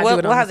I will not do it on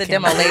we'll have the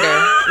demo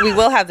later. We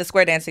will have the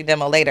square dancing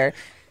demo later.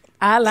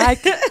 I like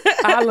it.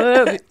 I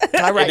love it.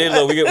 All right. And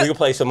then look, we can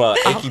play some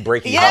achy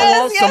breaky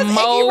hard. Some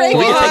more. We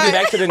can take it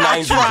back to the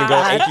 90s and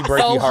go achy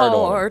breaky hard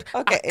on.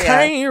 Okay,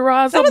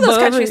 some of those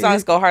country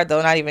songs go hard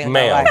though. Not even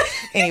gonna lie.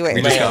 Anyway,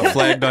 we just got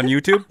flagged on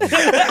YouTube.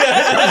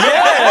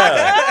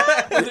 Yeah.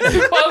 Was it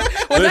too close?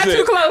 Was that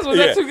too close? Was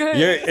that too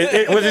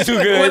good? Was it too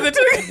good? Was it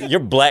too good? Your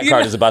black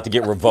card is about to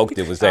get revoked.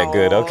 It was that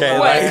good, okay?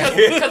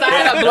 Because I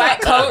had a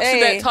Black coach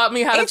that taught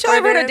me how to square dance. Ain't you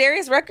ever heard of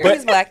Darius Rucker?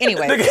 He's Black.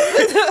 Anyway.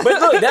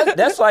 But look,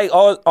 that's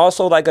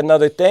also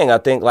another thing. I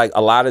think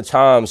a lot of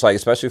times,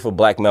 especially for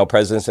Black male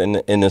presence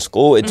in the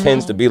school, it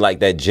tends to be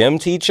that gym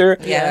teacher,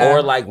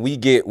 or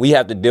we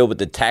have to deal with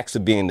the tax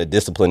of being the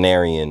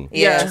disciplinarian.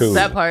 Yes, too.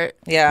 that part.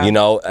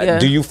 Yeah.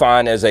 Do you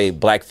find as a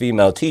Black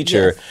female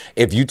teacher,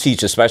 if you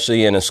teach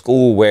especially in a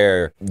school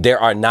where there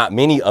are not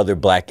many other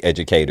Black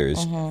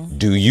educators,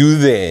 do you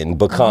then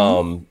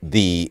become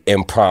the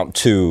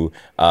impromptu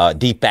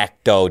de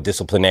facto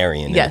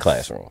disciplinarian in the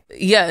classroom?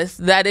 Yes,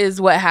 that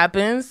is what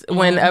happens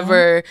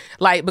whenever,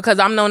 because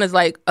I'm known as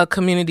a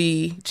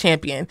community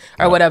champion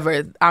or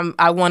whatever.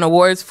 I won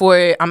awards for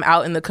it. I'm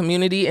out in the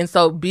community, and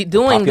so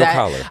doing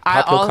that,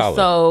 I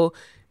also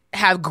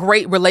have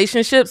great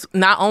relationships,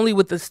 not only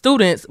with the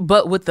students,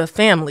 but with the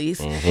families.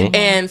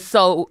 And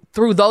so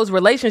through those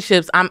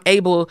relationships, I'm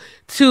able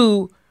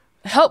to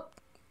help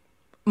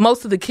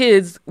most of the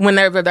kids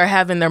whenever they're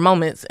having their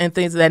moments and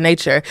things of that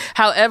nature.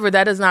 However,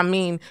 that does not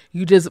mean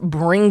you just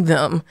bring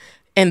them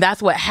and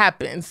that's what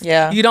happens.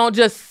 Yeah. You don't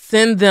just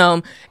send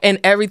them and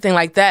everything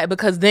like that,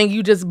 because then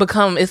you just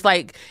become, it's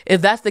like,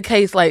 if that's the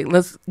case, like,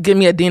 let's give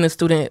me a dean of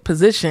student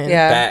position.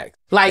 Yeah. Back.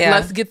 Like, Yeah.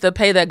 let's get the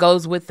pay that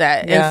goes with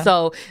that. Yeah. And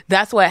so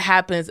that's what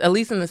happens, at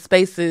least in the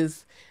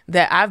spaces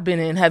that I've been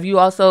in. Have you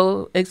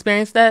also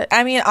experienced that?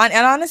 I mean, and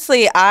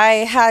honestly,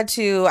 I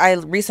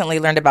recently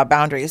learned about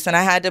boundaries, and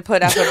I had to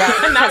put up a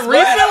boundary. Not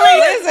recently?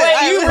 Listen,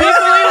 You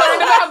recently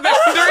learned about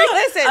boundaries?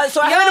 Listen,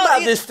 So I heard about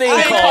this thing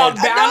called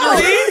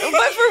boundaries. No,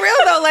 but for real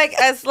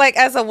though,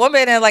 as a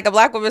woman and like a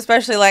black woman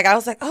especially, like I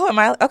was like, oh, am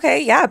I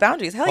okay? Yeah,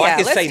 boundaries. Hell Oh, I yeah,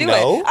 can let's say do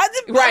no?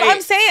 it. Right.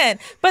 I'm saying,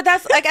 but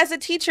that's like as a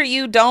teacher,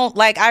 you don't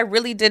like. I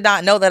really did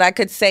not know that I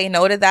could say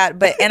no to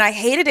that, and I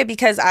hated it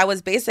because I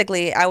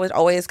would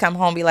always come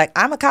home and be like,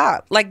 I'm a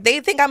cop. Like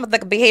they think I'm the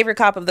behavior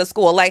cop of the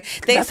school. Like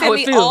they That's send how it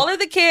me feels. all of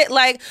the kid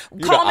like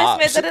call the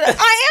Miss Smith. ops.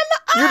 I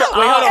am the op.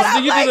 Wait, hold on. And Do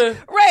I'm you like, do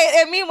the- right?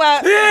 And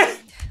meanwhile,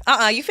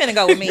 you finna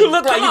go with me. You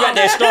look like you got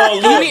that strong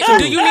look.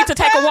 Do you need to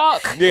take a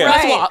walk? Yeah.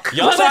 Let's Right. walk.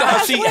 Y'all saw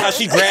how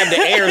she grabbed the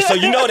air, so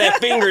you know that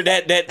finger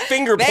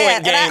Man,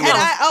 point game. and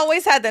I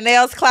always had the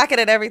nails clacking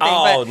and everything.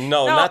 Oh, but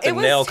no, not the it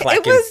was, nail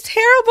clacking. It was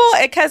terrible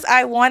because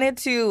I wanted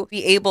to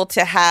be able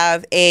to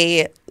have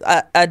a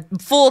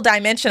full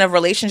dimension of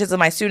relationships with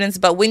my students.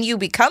 But when you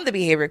become the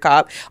behavior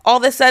cop, all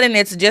of a sudden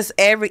it's just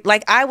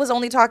I was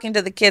only talking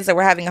to the kids that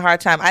were having a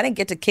hard time. I didn't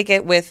get to kick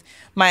it with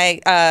my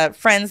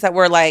friends that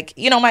were like,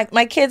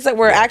 my kids that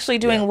were actually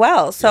doing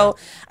well. So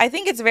I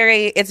think it's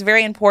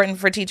very important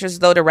for teachers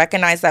though to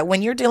recognize that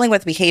when you're dealing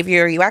with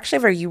behavior, you actually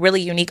have a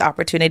really unique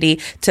opportunity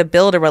to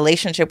build a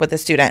relationship with a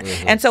student.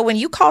 And so when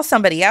you call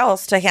somebody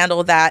else to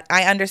handle that,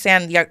 I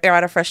understand you're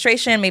out of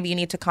frustration. Maybe you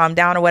need to calm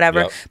down or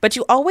whatever, but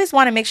you always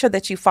want to make sure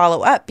that you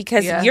follow up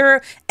because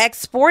you're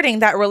exporting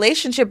that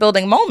relationship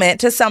building moment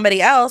to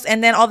somebody else.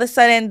 And then all of a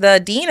sudden the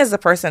dean is the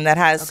person that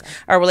has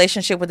a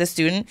relationship with the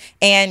student.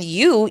 And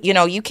you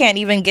can't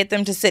even get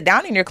them to sit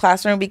down in your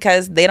classroom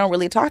because they don't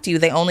really talk to you.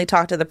 They only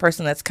talk to the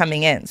person that's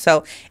coming in.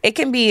 So it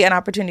can be an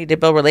opportunity to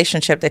build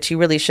relationship that you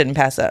really shouldn't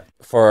pass up.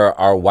 For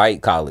our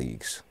white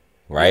colleagues,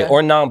 right?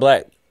 Or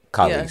non-black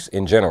colleagues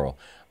in general,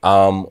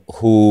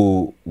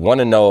 who want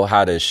to know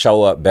how to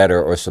show up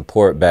better or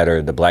support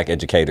better the black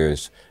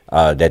educators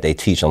that they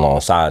teach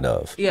alongside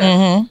of. Yeah.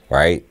 Mm-hmm.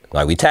 Right?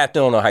 Like we tapped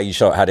in on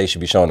how they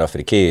should be showing up for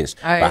the kids.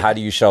 Right. But how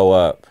do you show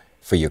up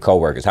for your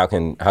coworkers? How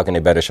can they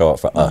better show up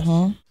for us?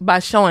 By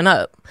showing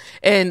up.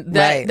 And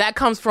that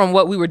comes from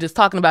what we were just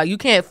talking about. You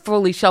can't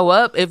fully show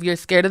up if you're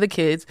scared of the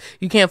kids.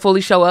 You can't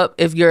fully show up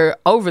if you're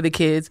over the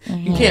kids.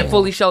 You can't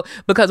fully show,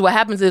 because what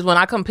happens is when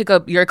I come pick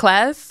up your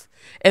class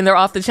and they're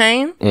off the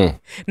chain,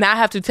 now I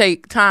have to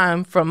take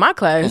time from my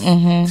class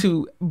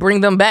to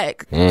bring them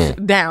back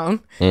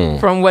down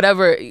from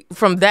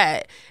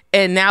that.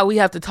 And now we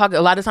have to talk.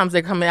 A lot of times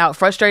they're coming out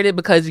frustrated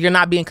because you're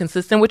not being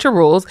consistent with your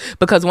rules.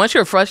 Because once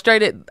you're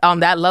frustrated on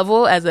that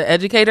level as an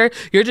educator,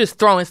 you're just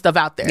throwing stuff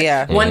out there.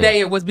 Yeah. One day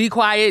it was be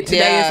quiet.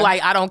 Today it's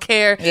like, I don't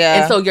care. Yeah.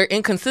 And so your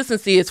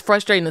inconsistency is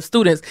frustrating the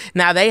students.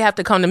 Now they have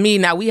to come to me.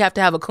 Now we have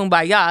to have a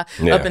kumbaya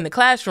up in the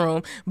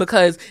classroom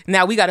because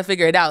now we got to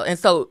figure it out. And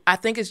so I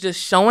think it's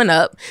just showing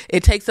up.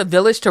 It takes a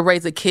village to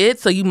raise a kid.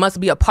 So you must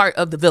be a part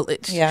of the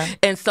village. Yeah.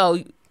 And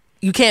so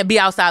you can't be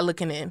outside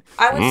looking in.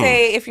 I would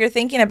say if you're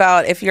thinking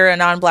about if you're a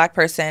non-black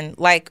person,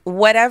 like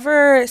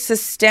whatever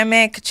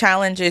systemic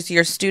challenges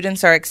your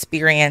students are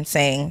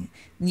experiencing,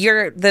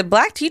 the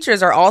black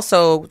teachers are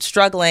also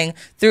struggling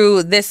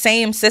through this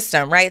same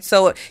system, right?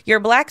 So your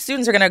black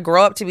students are going to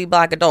grow up to be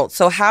black adults.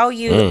 So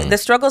the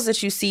struggles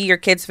that you see your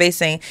kids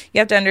facing, you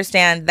have to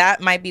understand that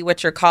might be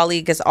what your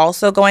colleague is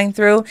also going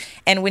through.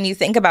 And when you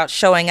think about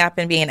showing up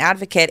and being an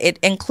advocate, it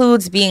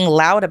includes being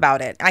loud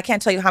about it. I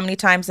can't tell you how many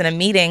times in a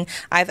meeting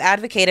I've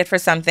advocated for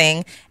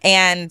something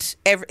and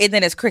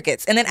then it's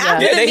crickets. And then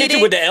after the they meeting, hit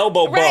you with the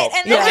elbow bump. right?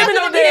 And No, then give after me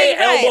no the meeting,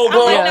 dang elbow I'm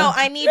bump. like, no,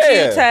 I need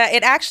you to.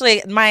 It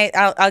actually,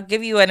 I'll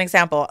give you an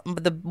example.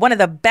 One of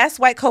the best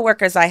white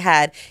coworkers I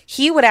had,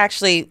 he would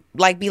actually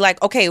be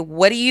like, okay,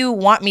 what do you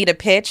want me to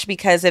pitch?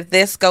 Because if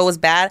this goes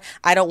bad,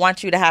 I don't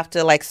want you to have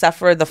to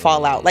suffer the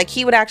fallout. Like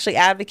he would actually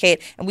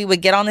advocate, and we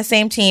would get on the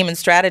same team and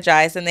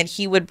strategize, and then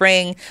he would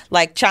bring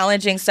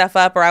challenging stuff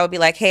up, or I would be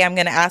like, hey, I'm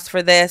going to ask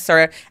for this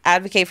or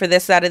advocate for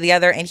this, that, or the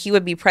other, and he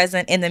would be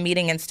present in the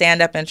meeting and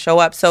stand up and show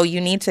up. So you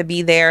need to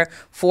be there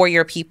for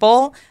your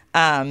people.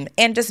 And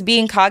just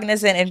being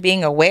cognizant and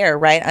being aware,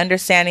 right?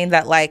 Understanding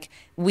that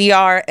we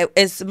are,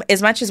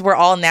 as much as we're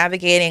all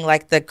navigating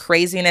the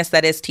craziness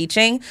that is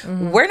teaching,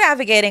 we're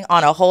navigating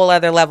on a whole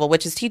other level,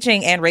 which is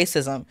teaching and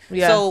racism.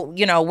 Yeah. So,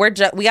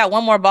 we got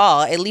one more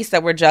ball, at least,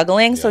 that we're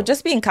juggling. Yeah. So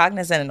just being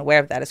cognizant and aware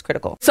of that is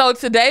critical. So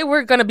today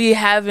we're going to be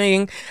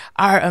having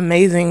our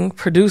amazing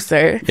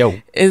producer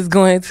is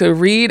going to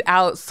read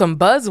out some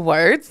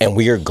buzzwords. And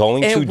we are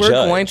going to judge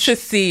going to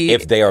see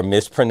if they are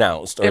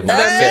mispronounced or if not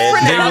they're said.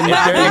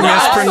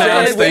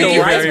 mispronounced. Thank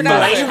you very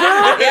much.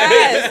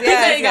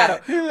 Yes.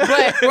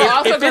 But we're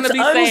also going to be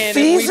saying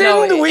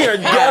unseasoned, we are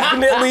definitely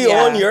definitely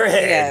on your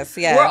head. Yes,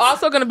 yes. We're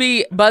also going to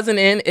be buzzing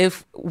in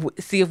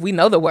see if we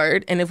know the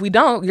word, and if we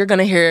don't, you're going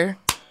to hear,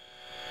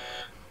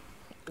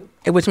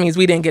 which means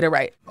we didn't get it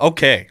right.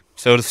 Okay,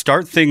 so to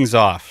start things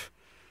off,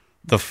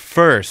 the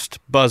first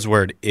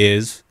buzzword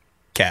is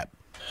cat.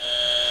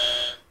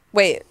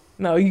 Wait.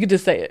 No, you could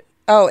just say it.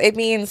 Oh, it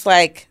means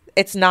like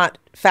it's not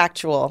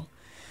factual.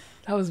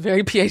 That was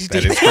very PhD.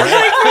 That is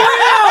correct.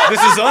 This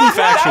is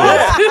unfactual.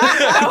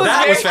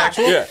 That was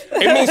factual. Yeah.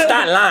 It means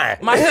stop lying.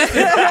 My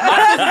sister's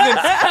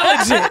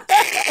intelligent.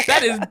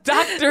 That is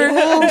Dr.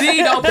 D.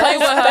 Don't play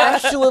with her.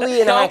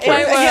 Factually Don't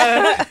play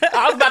inaccurate. with her.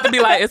 I was about to be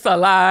like, it's a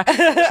lie. She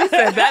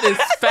said that is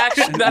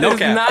factual. That No is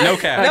cap. not No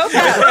cap. No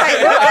cap.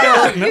 Right, no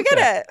cap. You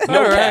get it.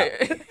 All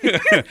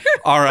right.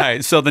 All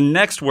right, so the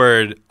next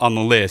word on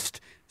the list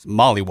is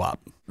mollywop.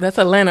 That's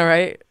Atlanta,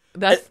 right?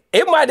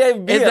 It might be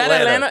Is that Atlanta.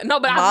 Atlanta? No,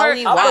 but I heard.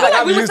 Mollywop. I feel like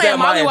I've we were used saying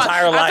that my mollywop.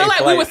 entire I feel life,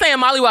 like we were saying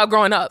mollywop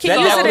growing up. Can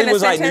you use it in a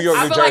was like New sentence? York,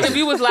 I New feel like if Jersey.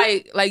 you was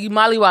like you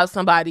mollywop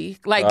somebody,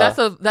 like that's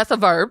a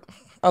verb.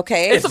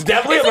 Okay. It's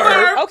definitely it's a a verb.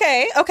 verb.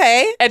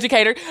 Okay.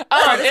 Educator.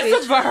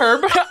 It's a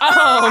verb.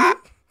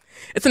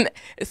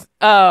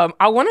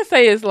 I want to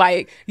say it's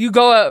like you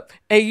go up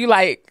and you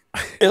like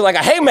It's like a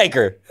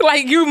haymaker.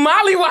 you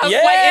mollywop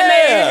Yeah. like in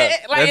there.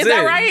 Like That's is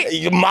that it. right?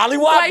 You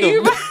mollywop Like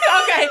you them.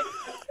 okay.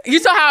 You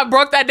saw how I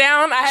broke that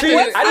down? I had See,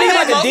 to. I need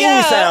like a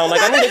ding sound.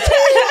 Like I need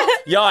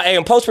a y'all. Hey,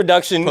 in post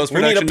production, we need a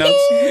Post-production notes?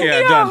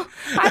 Yeah, done.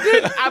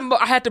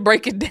 I had to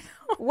break it down.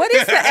 What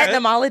is the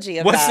etymology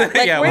of What's that?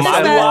 the- yeah, where does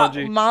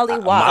etymology? that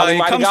Mollywop? Molly it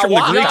might have comes got from the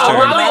whopped. Greek No,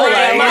 term. Molly,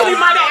 Molly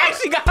might have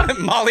actually got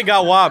Molly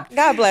got whopped.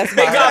 God bless It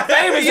Molly. got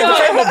famous. It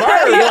became a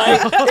verb.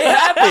 Like it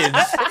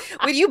happens.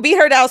 When you beat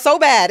her down so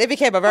bad, it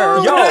became a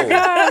verb.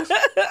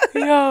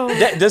 Yo.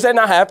 Does that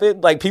not happen?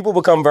 Like people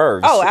become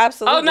verbs. Oh,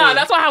 absolutely. Oh no,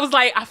 that's why I was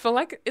like, I feel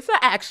like it's an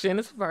action,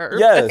 it's a verb.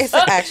 Yes. It's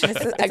an action.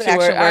 It's an action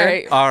word. All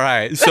right. All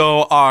right,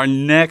 so our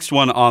next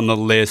one on the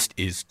list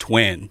is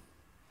twin.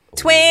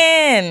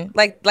 Twin.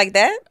 Like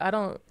that? I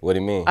don't What do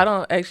you mean? I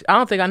don't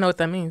think I know what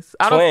that means.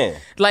 I Twin.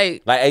 don't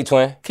like Like a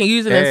twin. can you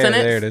use it in There,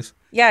 sentence? there it is.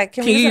 Yeah.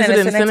 Can we you use it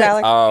in a sentence,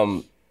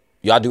 Alex?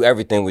 Y'all do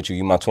everything with you.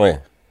 You my twin.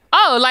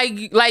 Oh,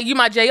 like you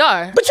my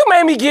JR. But you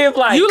made me give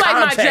like You like my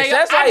context. J-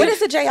 That's I- like, What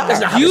is a JR? That's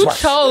not how You this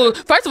works. chose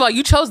first of all,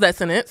 you chose that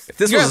sentence. If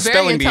this You're was a a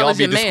very spelling bee, I'll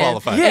be intelligent man.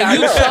 disqualified. Yeah,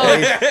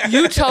 I And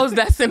you chose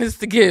that sentence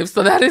to give,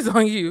 so that is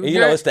on you. You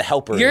know, it's the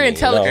helper in You're me,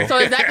 intelligent. you know? So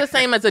is that the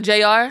same as a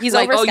JR? He's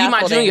like, over oh, you my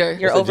scaffolding. junior.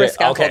 You're It's a over J-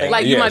 scaffolding. okay.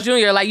 Like you my Yes.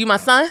 junior, like you my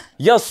son.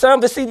 Your son,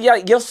 but see,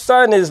 your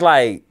son is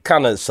like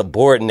kind of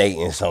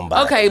subordinating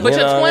somebody. Okay, but You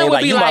your know what twin I mean?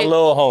 would be you like my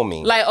little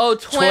homie. Like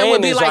twin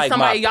would be is like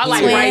somebody my y'all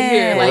like peer. right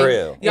here, like For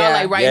real. y'all Yeah.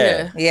 like right Yeah.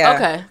 here. Yeah.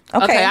 Okay.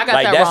 Okay. Okay. I got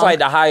Like that that's wrong. like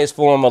the highest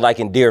form of like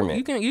endearment.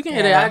 You can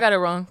hit it. I got it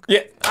wrong. Yeah.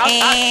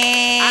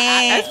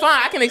 That's fine.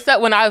 I can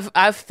accept when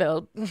I've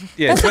failed.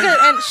 Yeah, That's a twin. good,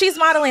 and she's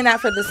modeling that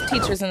for the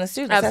teachers and the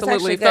students. Absolutely.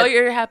 That's actually good.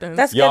 Failure happens.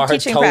 That's Y'all, good her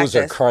teaching toes practice.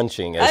 are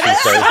crunching as she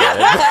says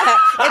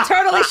that.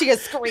 Internally, she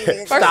is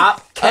screaming.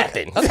 Stop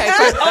capping. okay.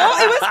 First, Oh,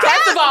 it was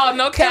first of all,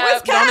 no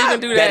cap. cap. Don't even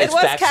do That that. is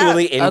was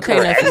factually Okay,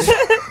 incorrect. nephew.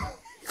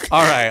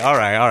 All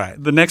right.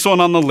 The next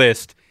one on the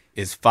list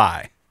is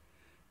phi.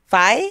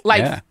 Phi?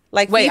 Like, Yeah.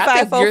 Like wait, fee, I fi,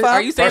 think fo, you're, fo?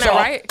 are you saying First that of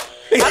all- right?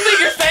 I think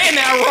you're saying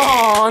that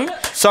wrong.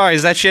 Sorry,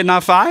 is that shit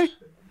not phi?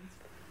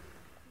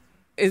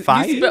 It's,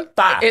 Phi?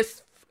 Phi.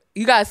 It's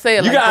you gotta say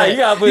it You like gotta- that. you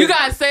gotta put- You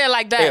gotta say it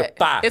like that. Yeah,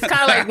 phi. It's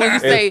kind of like when you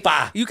say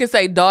phi. you can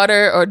say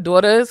daughter or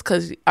daughters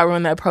because I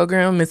run that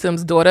program, Miss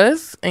M's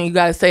daughters, and you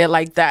gotta say it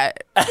like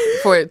that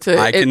for it to.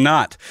 I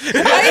cannot.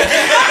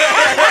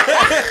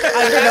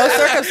 Under no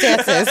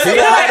circumstances. You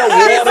got like a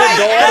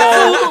water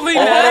Absolutely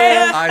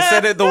not. I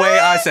said it the way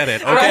I said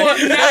it. I Okay.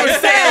 will never say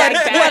said it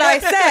like that. what I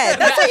said.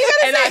 That's what you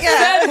gotta And say.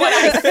 I said what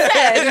I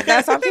said,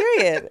 That's on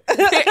period.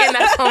 and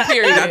that's on Now,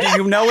 period. do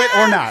you know it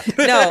or not?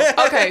 No.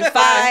 Okay, fine.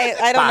 Phi.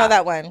 I don't know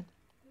that one.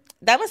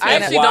 That must be I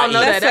actually don't know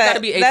that. That gotta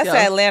be That's ATL.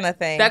 an Atlanta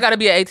thing. That gotta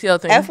be an ATL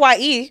thing.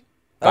 FYE.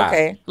 Phi.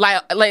 Okay.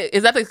 Like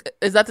is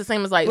that the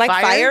same as like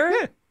Fire?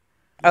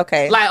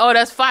 Okay. Like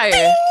that's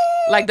fire.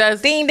 Like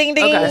that's ding, ding,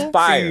 ding. Okay.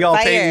 Fire. See, y'all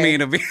Fire. paying me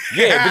to be.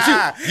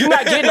 Yeah, but you're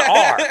not getting the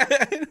R.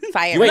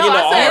 Fire. You ain't No, getting the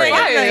I R. said in it.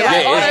 fire. Yeah,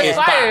 Like, yeah, that's it's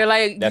fire. fire.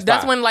 Like That's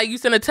that's fire. when like you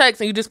send a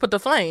text and you just put the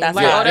flame. That's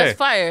Like, fire. that's Yeah.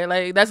 fire.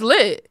 Like that's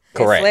lit.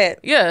 Correct. Lit.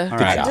 Yeah. All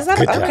right. Just have-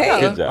 Good job. okay.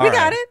 Good job. We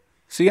got it.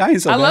 See, I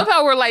ain't so I bad. love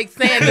how we're like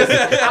saying this.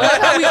 I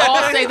love how we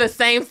all say the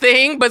same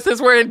thing, but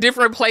since we're in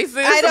different places,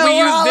 I know, we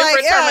we're use all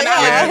different like,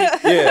 yeah,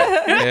 terminology.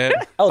 Yeah.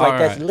 Yeah. Oh, like All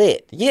that's right.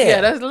 lit. Yeah.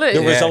 Yeah, that's lit.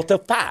 The Yeah. result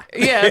of pie.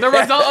 Yeah, the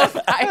result of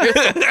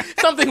fire.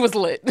 Something was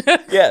lit.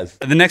 Yes.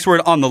 The next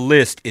word on the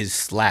list is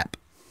slap.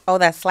 Oh,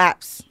 that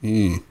slaps.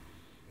 What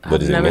I've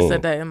does it never mean?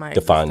 said that in my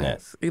Define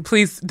existence.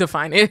 Please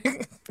define it.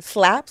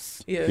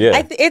 Slaps. Yeah.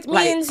 Yeah. It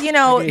means, you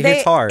know, Like, it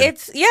hits hard.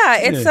 it's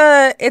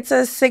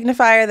a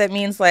signifier that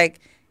means like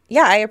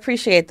yeah, I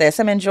appreciate this.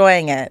 I'm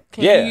enjoying it.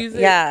 Can Yeah. you use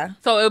it? Yeah.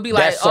 So it'll be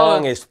like, That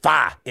song is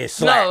fire. It no,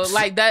 slaps.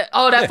 like that.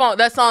 Oh, that song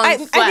I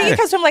slaps. think it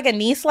comes from like a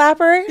knee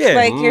slapper. Yeah.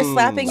 Like you're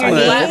slapping your I knee.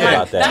 didn't Slap think my-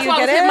 about that. That's Do you why I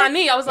was get hitting it? my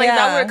knee. I was like, is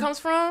that Yeah. where it comes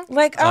from?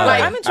 Like, oh,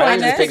 Like, I'm I enjoying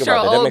didn't this. think Picture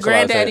about that. of That old makes a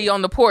lot of granddaddy sense.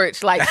 on the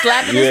porch, like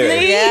slapping Yeah. his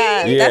knee.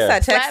 Yeah, Yeah. that's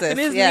that Slapping Texas.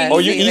 his Yeah. knee.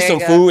 Or you eat There some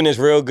you go. food and it's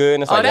real good.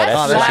 And it's Oh, like, that yo,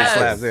 Oh, that's that shit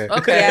slaps. slaps. Yeah.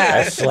 Okay.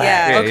 Yeah. That slaps.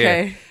 Yeah.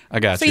 Okay. I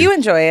got So you. you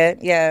enjoy it.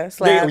 Yeah.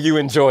 Slap. You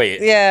enjoy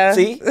it. Yeah.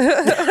 See?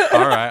 All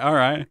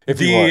right.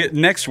 If you The want.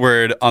 next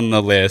word on the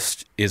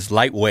list is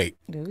lightweight.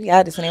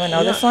 Yeah. Does anyone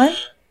know this one?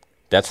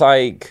 That's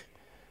like,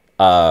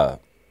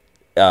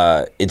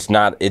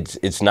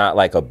 it's not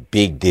like a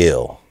big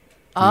deal.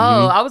 Oh,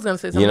 I was gonna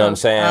say something. You know what I'm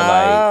else. saying?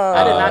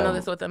 I did not know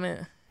that's what that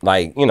meant.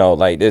 Like, you know,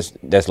 like this,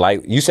 that's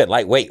light. You said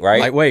lightweight,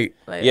 right? Lightweight.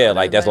 Yeah, what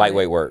like is that's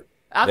lightweight work.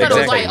 I thought it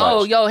was Exactly. like,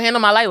 oh, yo, handle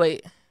my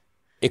lightweight.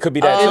 It could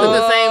be that Is it too.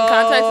 the same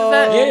context as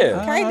that?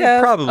 Yeah. Kind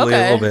of. Probably Okay.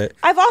 a little bit.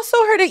 I've also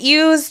heard it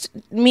used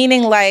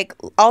meaning like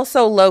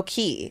also low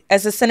key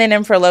as a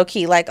synonym for low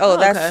key. Like, oh,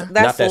 okay. that's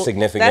Not that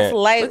significant. That's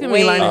lightweight. Look at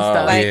me learning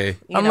stuff. Like, Yeah. you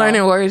I'm know.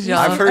 learning words, y'all.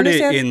 I've heard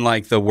Understand? it in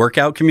like the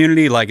workout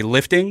community, like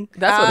lifting.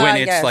 That's what when Ah,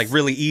 it's yes. like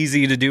really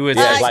easy to do. It's,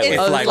 Yeah, like, lightweight.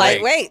 it's It's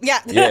lightweight. lightweight. Yeah.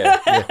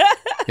 Yeah.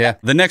 Yeah.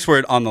 The next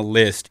word on the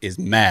list is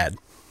mad.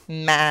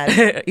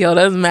 Mad. Yo,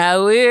 that's mad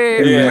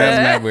weird. Yeah. That's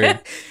mad weird.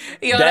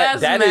 Yo, That-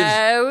 that's that is-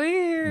 mad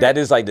weird. That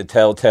is like the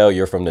telltale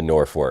you're from the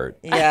North word.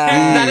 Yeah.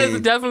 That is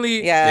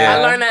definitely. Yeah.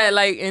 I learned that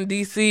like in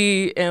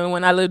DC and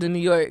when I lived in New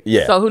York.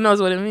 Yeah. So who knows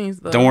what it means?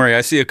 Though. Don't worry,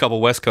 I see a couple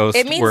West Coast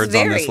It means words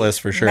very on this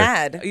list for sure.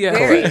 Mad. Yeah.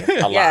 Very. Correct.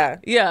 A lot. Yeah.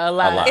 Yeah, a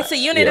lot. lot. It's a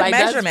unit Yeah. of Like,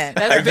 that's- measurement.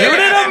 That's very,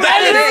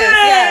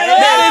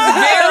 That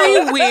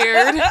that is very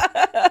weird.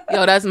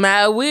 Yo, that's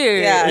mad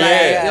weird. Yeah, Like,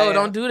 yeah, yo, yeah.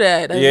 don't do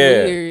that. That's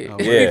Yeah.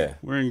 weird. Yeah.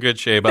 We're in good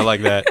shape. I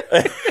like that.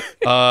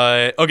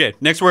 Okay,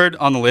 next word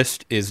on the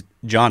list is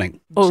Johnning.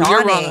 Oh, you're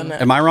wrong Johnny. on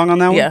that. Am I wrong on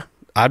that one? Yeah.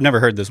 I've never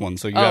heard this one,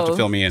 so you have to Oh,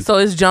 fill me in. So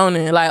it's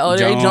Jonin. Like, oh,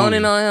 they Jonin.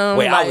 Jonin on him.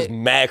 Wait, like, I was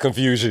mad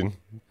confusion.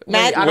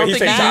 Mad. I When don't he think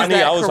said you used Johnny,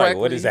 that I was like,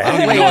 correctly. what is I don't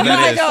that? even know what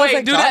that Wait, is. I was Wait,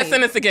 like, do that Johnny.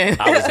 sentence again.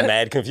 I was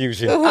mad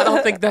confusion. I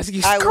don't think that's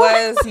used I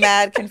correctly. was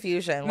mad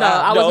confusion. No,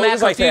 Wow. I was No, it mad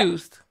was like that.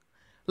 confused.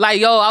 Like,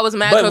 yo, I was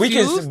mad But we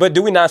confused. can. But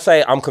do we not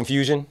say I'm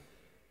confusion?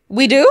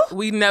 We do?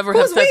 We never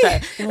have Who's said we?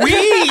 that. I'm over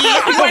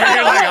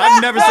here like,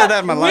 I've never said that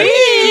in my life.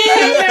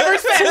 We never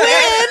said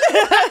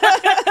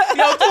that.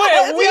 Yo,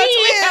 twin, we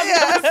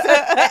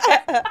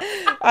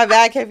I'm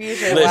mad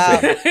confusion. Wow.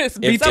 Listen, It's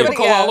be If-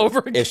 typical yeah. all over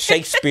again. if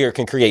Shakespeare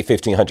can create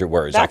 1,500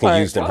 words, I That can part.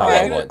 use them how Okay.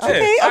 I want to.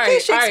 Okay, All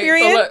right,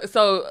 Shakespearean. All right.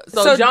 So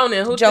So,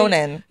 Jonin. Who Jonin.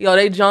 think- Yo,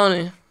 they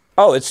Jonin.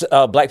 Oh, it's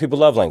Black people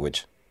love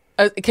language.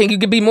 Can you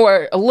be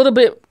more, a little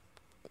bit?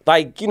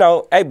 Like, you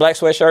know, hey, black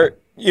sweatshirt.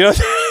 You know,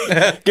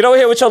 get over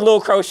here with your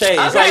little crochets.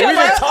 Like, we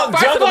just talk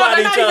First junk of all, about they're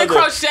each not other. even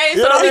crochet,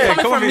 so don't be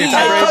coming from me.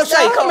 Hey,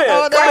 Crochet, come here.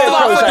 Oh, Come here, no.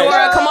 crochet.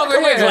 Fedora, come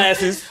over here.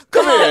 Glasses.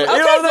 Come here. You know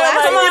what I'm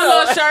saying? Come Like, on,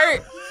 little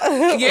shirt.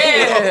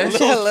 Yeah.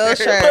 Little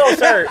shirt. little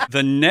shirt.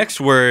 The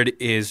next word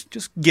is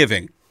just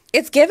giving.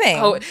 It's giving.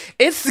 Oh,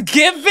 it's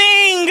giving.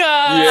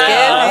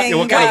 Yeah. Giving.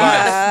 what kind of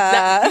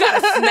vibes? You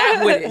gotta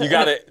snap with it. You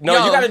got to no.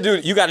 Yo. You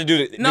got to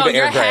do the No, do the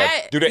your air grab.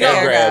 hat- Do the Yo.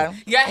 air grab.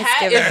 Your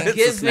hat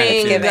is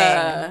giving. giving.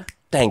 Giving.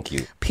 Thank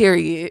you.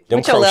 Period. Them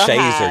With your little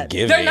crochets hat. are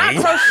giving. They're not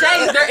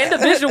crochets. They're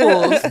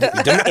individuals.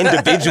 Them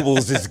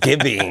individuals is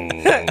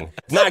giving.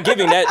 Not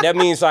giving. That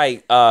means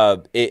like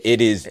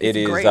it is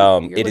great.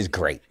 it is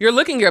great. You're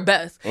looking your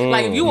best.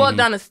 Like if you walk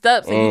down the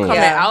steps and you come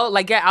Yeah. out,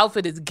 like your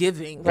outfit is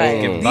giving.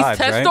 Right. Giving These vibes,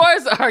 test right?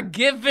 stores are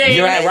giving.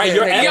 You're right.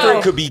 Your Yo.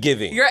 effort could be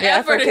giving. Your Your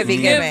effort effort is could be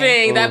giving.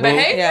 giving. That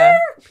behavior. Yeah.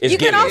 It's You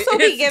can giving. also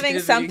be It's giving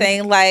giving.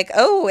 something like,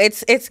 oh,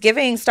 it's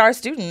giving star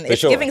student. It's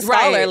sure. giving Right.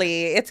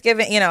 scholarly. It's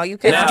giving, you know, you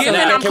can Now- Giving,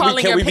 now, I'm can we-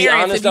 calling can your we be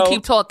parents honest, if you though?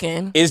 keep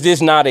talking. Is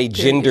this not a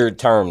gendered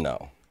term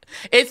though?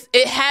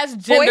 It has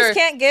gender. Boys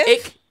can't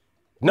give?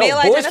 No, Male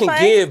boys can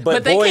identifying? give, but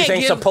But they boys can't ain't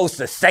give- supposed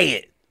to say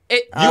it. You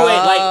ain't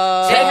has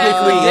like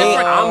technically. a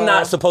different- I'm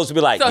not supposed to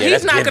be like. So yeah, he's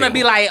that's not gonna giving.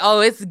 be like, oh,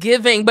 it's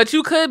giving, but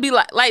you could be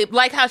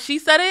like how she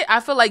said it. I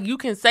feel like you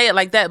can say it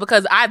like that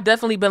because I've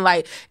definitely been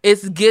like,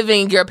 it's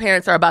giving. Your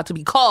parents are about to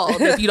be called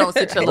if you don't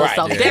sit your little Right,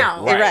 self yeah,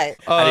 down. You're right.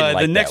 I didn't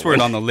like The next that word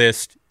one. on the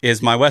list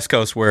is my West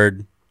Coast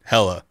word,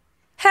 hella.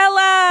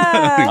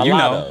 Hella. A You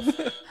lot know.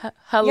 of.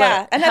 Hella,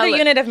 Yeah, another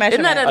unit of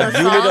Isn't that measurement. in A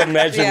a unit song? of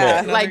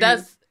measurement. Yeah. Like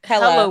that's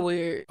Hella. hella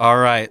weird. All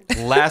right,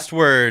 last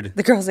word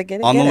The girls that get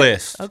it. on the get it.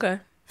 list, Okay.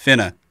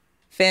 finna.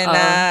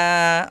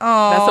 Finna.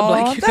 Oh, That's a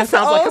black. That That's an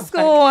sounds like old a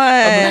school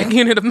black one.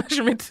 unit of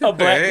measurement too.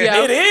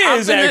 Yeah. It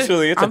is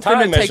actually. It's a I'm time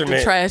finna take measurement.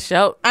 the trash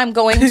out. I'm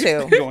going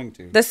to. Going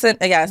to.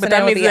 Yeah, But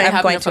that means it ain't I'm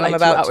happening going for to. I'm like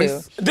about 2 to.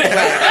 hours.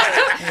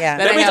 Yeah. That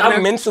That means ain't I'm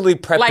happening. mentally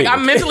prepping. Like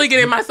I'm mentally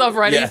getting myself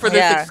ready Yeah. for this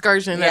Yeah.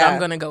 excursion that Yeah. I'm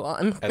gonna go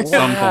on. At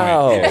some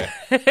Wow. point.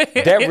 Yeah.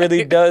 That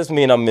really does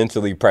mean I'm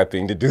mentally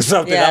prepping to do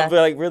something. Yeah. I'm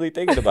like really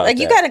thinking about Like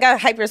that. you gotta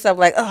hype yourself.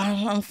 Like, oh,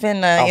 I'm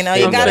finna. You know,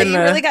 you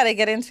finna. really gotta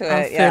get into it.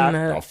 I'm Yeah.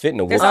 finna- I'm fitting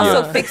to There's whoop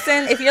also you.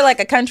 fixin'. If you're like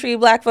a country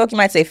black folk, you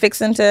might say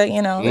fixin' to.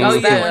 You know, Oh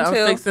use that yeah, one I'm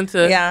too. fixing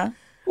to. Yeah.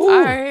 All right,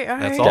 all right.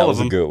 That's That all was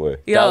of a them. good one. That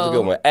Yo. was a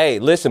good one. Hey,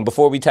 listen,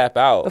 before we tap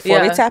out, Before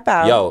we Yeah. tap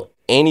out. yo,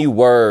 any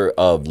word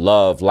of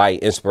love, light,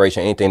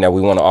 inspiration, anything that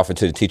we want to offer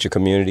to the teacher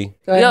community?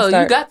 Go ahead and Yo,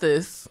 start. you got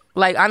this.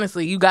 Like,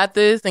 honestly, you got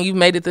this, and you've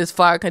made it this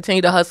far.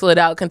 Continue to hustle it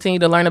out. Continue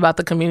to learn about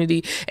the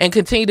community, and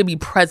continue to be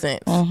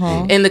present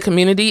in the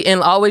community.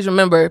 And always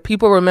remember,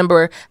 people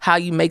remember how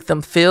you make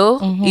them feel,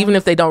 even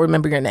if they don't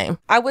remember your name.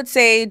 I would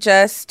say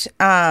just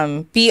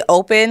be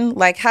open,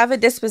 like have a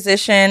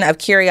disposition of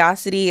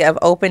curiosity, of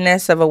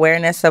openness, of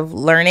awareness, of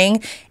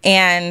learning.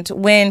 And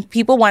when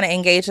people want to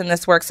engage in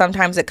this work,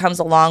 sometimes it comes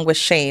along with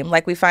shame.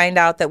 Like we find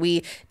out that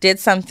we did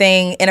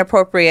something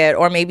inappropriate,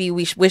 or maybe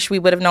we wish we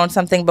would have known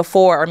something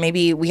before, or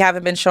maybe we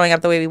haven't been showing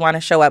up the way we want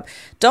to show up.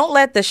 Don't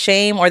let the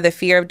shame or the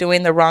fear of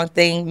doing the wrong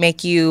thing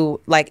make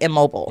you like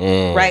immobile,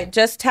 right?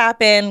 Just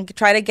tap in,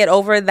 try to get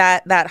over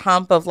that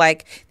hump of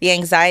like the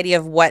anxiety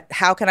of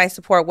how can I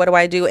support? What do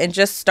I do? And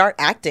just start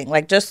acting,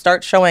 like just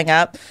start showing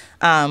up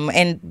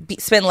and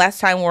spend less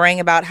time worrying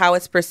about how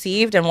it's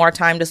perceived and more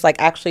time just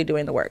like actually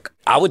doing the work.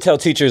 I would tell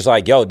teachers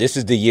like, yo, this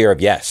is the year of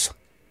yes.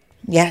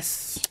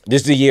 Yes.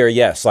 This is the year of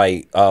yes.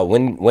 Like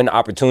when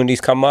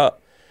opportunities come up,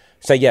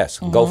 say yes,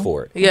 go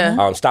for it.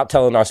 Yeah. Stop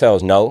telling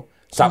ourselves no.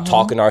 Stop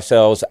talking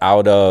ourselves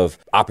out of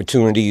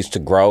opportunities to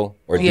grow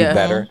or do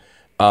better.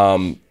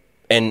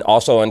 And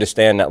also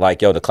understand that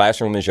like, yo, the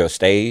classroom is your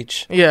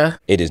stage. Yeah.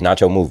 It is not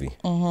your movie.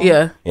 Yeah. You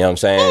know what I'm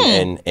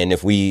saying? And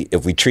if we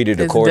treat it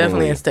It's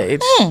accordingly, definitely a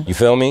stage. you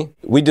feel me?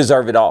 We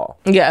deserve it all.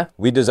 Yeah.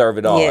 We deserve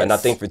it all. Yes. And I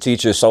think for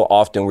teachers, so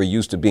often we're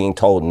used to being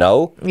told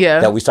no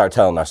that we start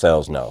telling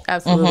ourselves no.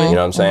 Absolutely. You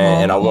know what I'm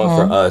saying? And I want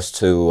for us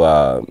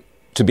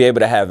to be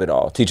able to have it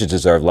all. Teachers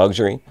deserve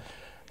luxury.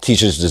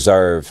 Teachers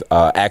deserve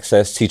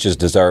access. Teachers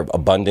deserve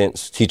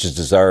abundance. Teachers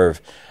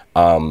deserve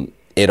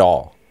it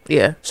all.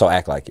 Yeah. So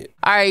act like it.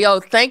 All right, yo,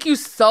 thank you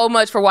so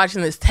much for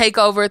watching this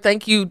takeover.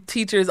 Thank you,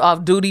 Teachers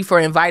Off Duty, for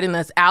inviting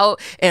us out.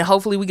 And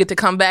hopefully we get to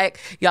come back.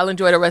 Y'all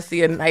enjoy the rest of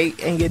your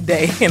night and your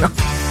day, you know.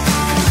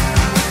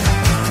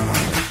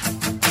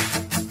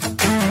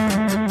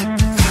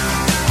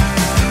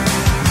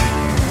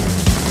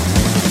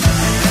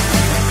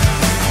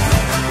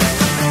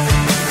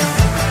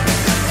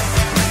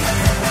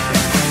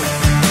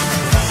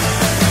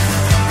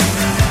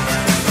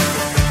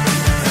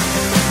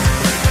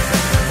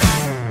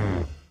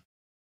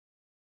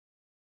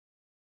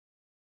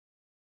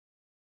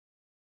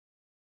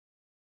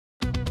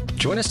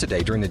 Join us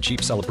today during the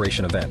Jeep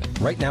Celebration event.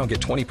 Right now, get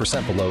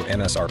 20% below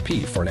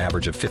MSRP for an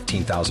average of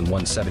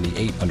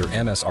 $15,178 under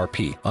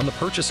MSRP on the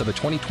purchase of a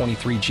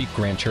 2023 Jeep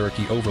Grand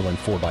Cherokee Overland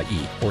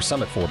 4xE or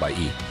Summit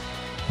 4xE.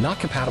 Not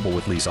compatible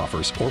with lease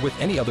offers or with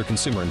any other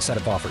consumer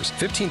incentive offers.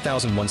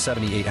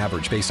 $15,178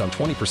 average based on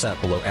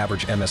 20% below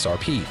average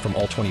MSRP from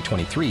all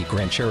 2023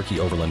 Grand Cherokee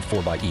Overland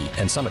 4xE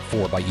and Summit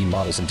 4xE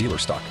models in dealer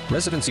stock.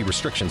 Residency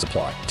restrictions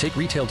apply. Take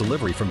retail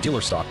delivery from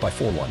dealer stock by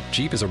 4/1.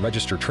 Jeep is a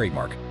registered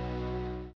trademark.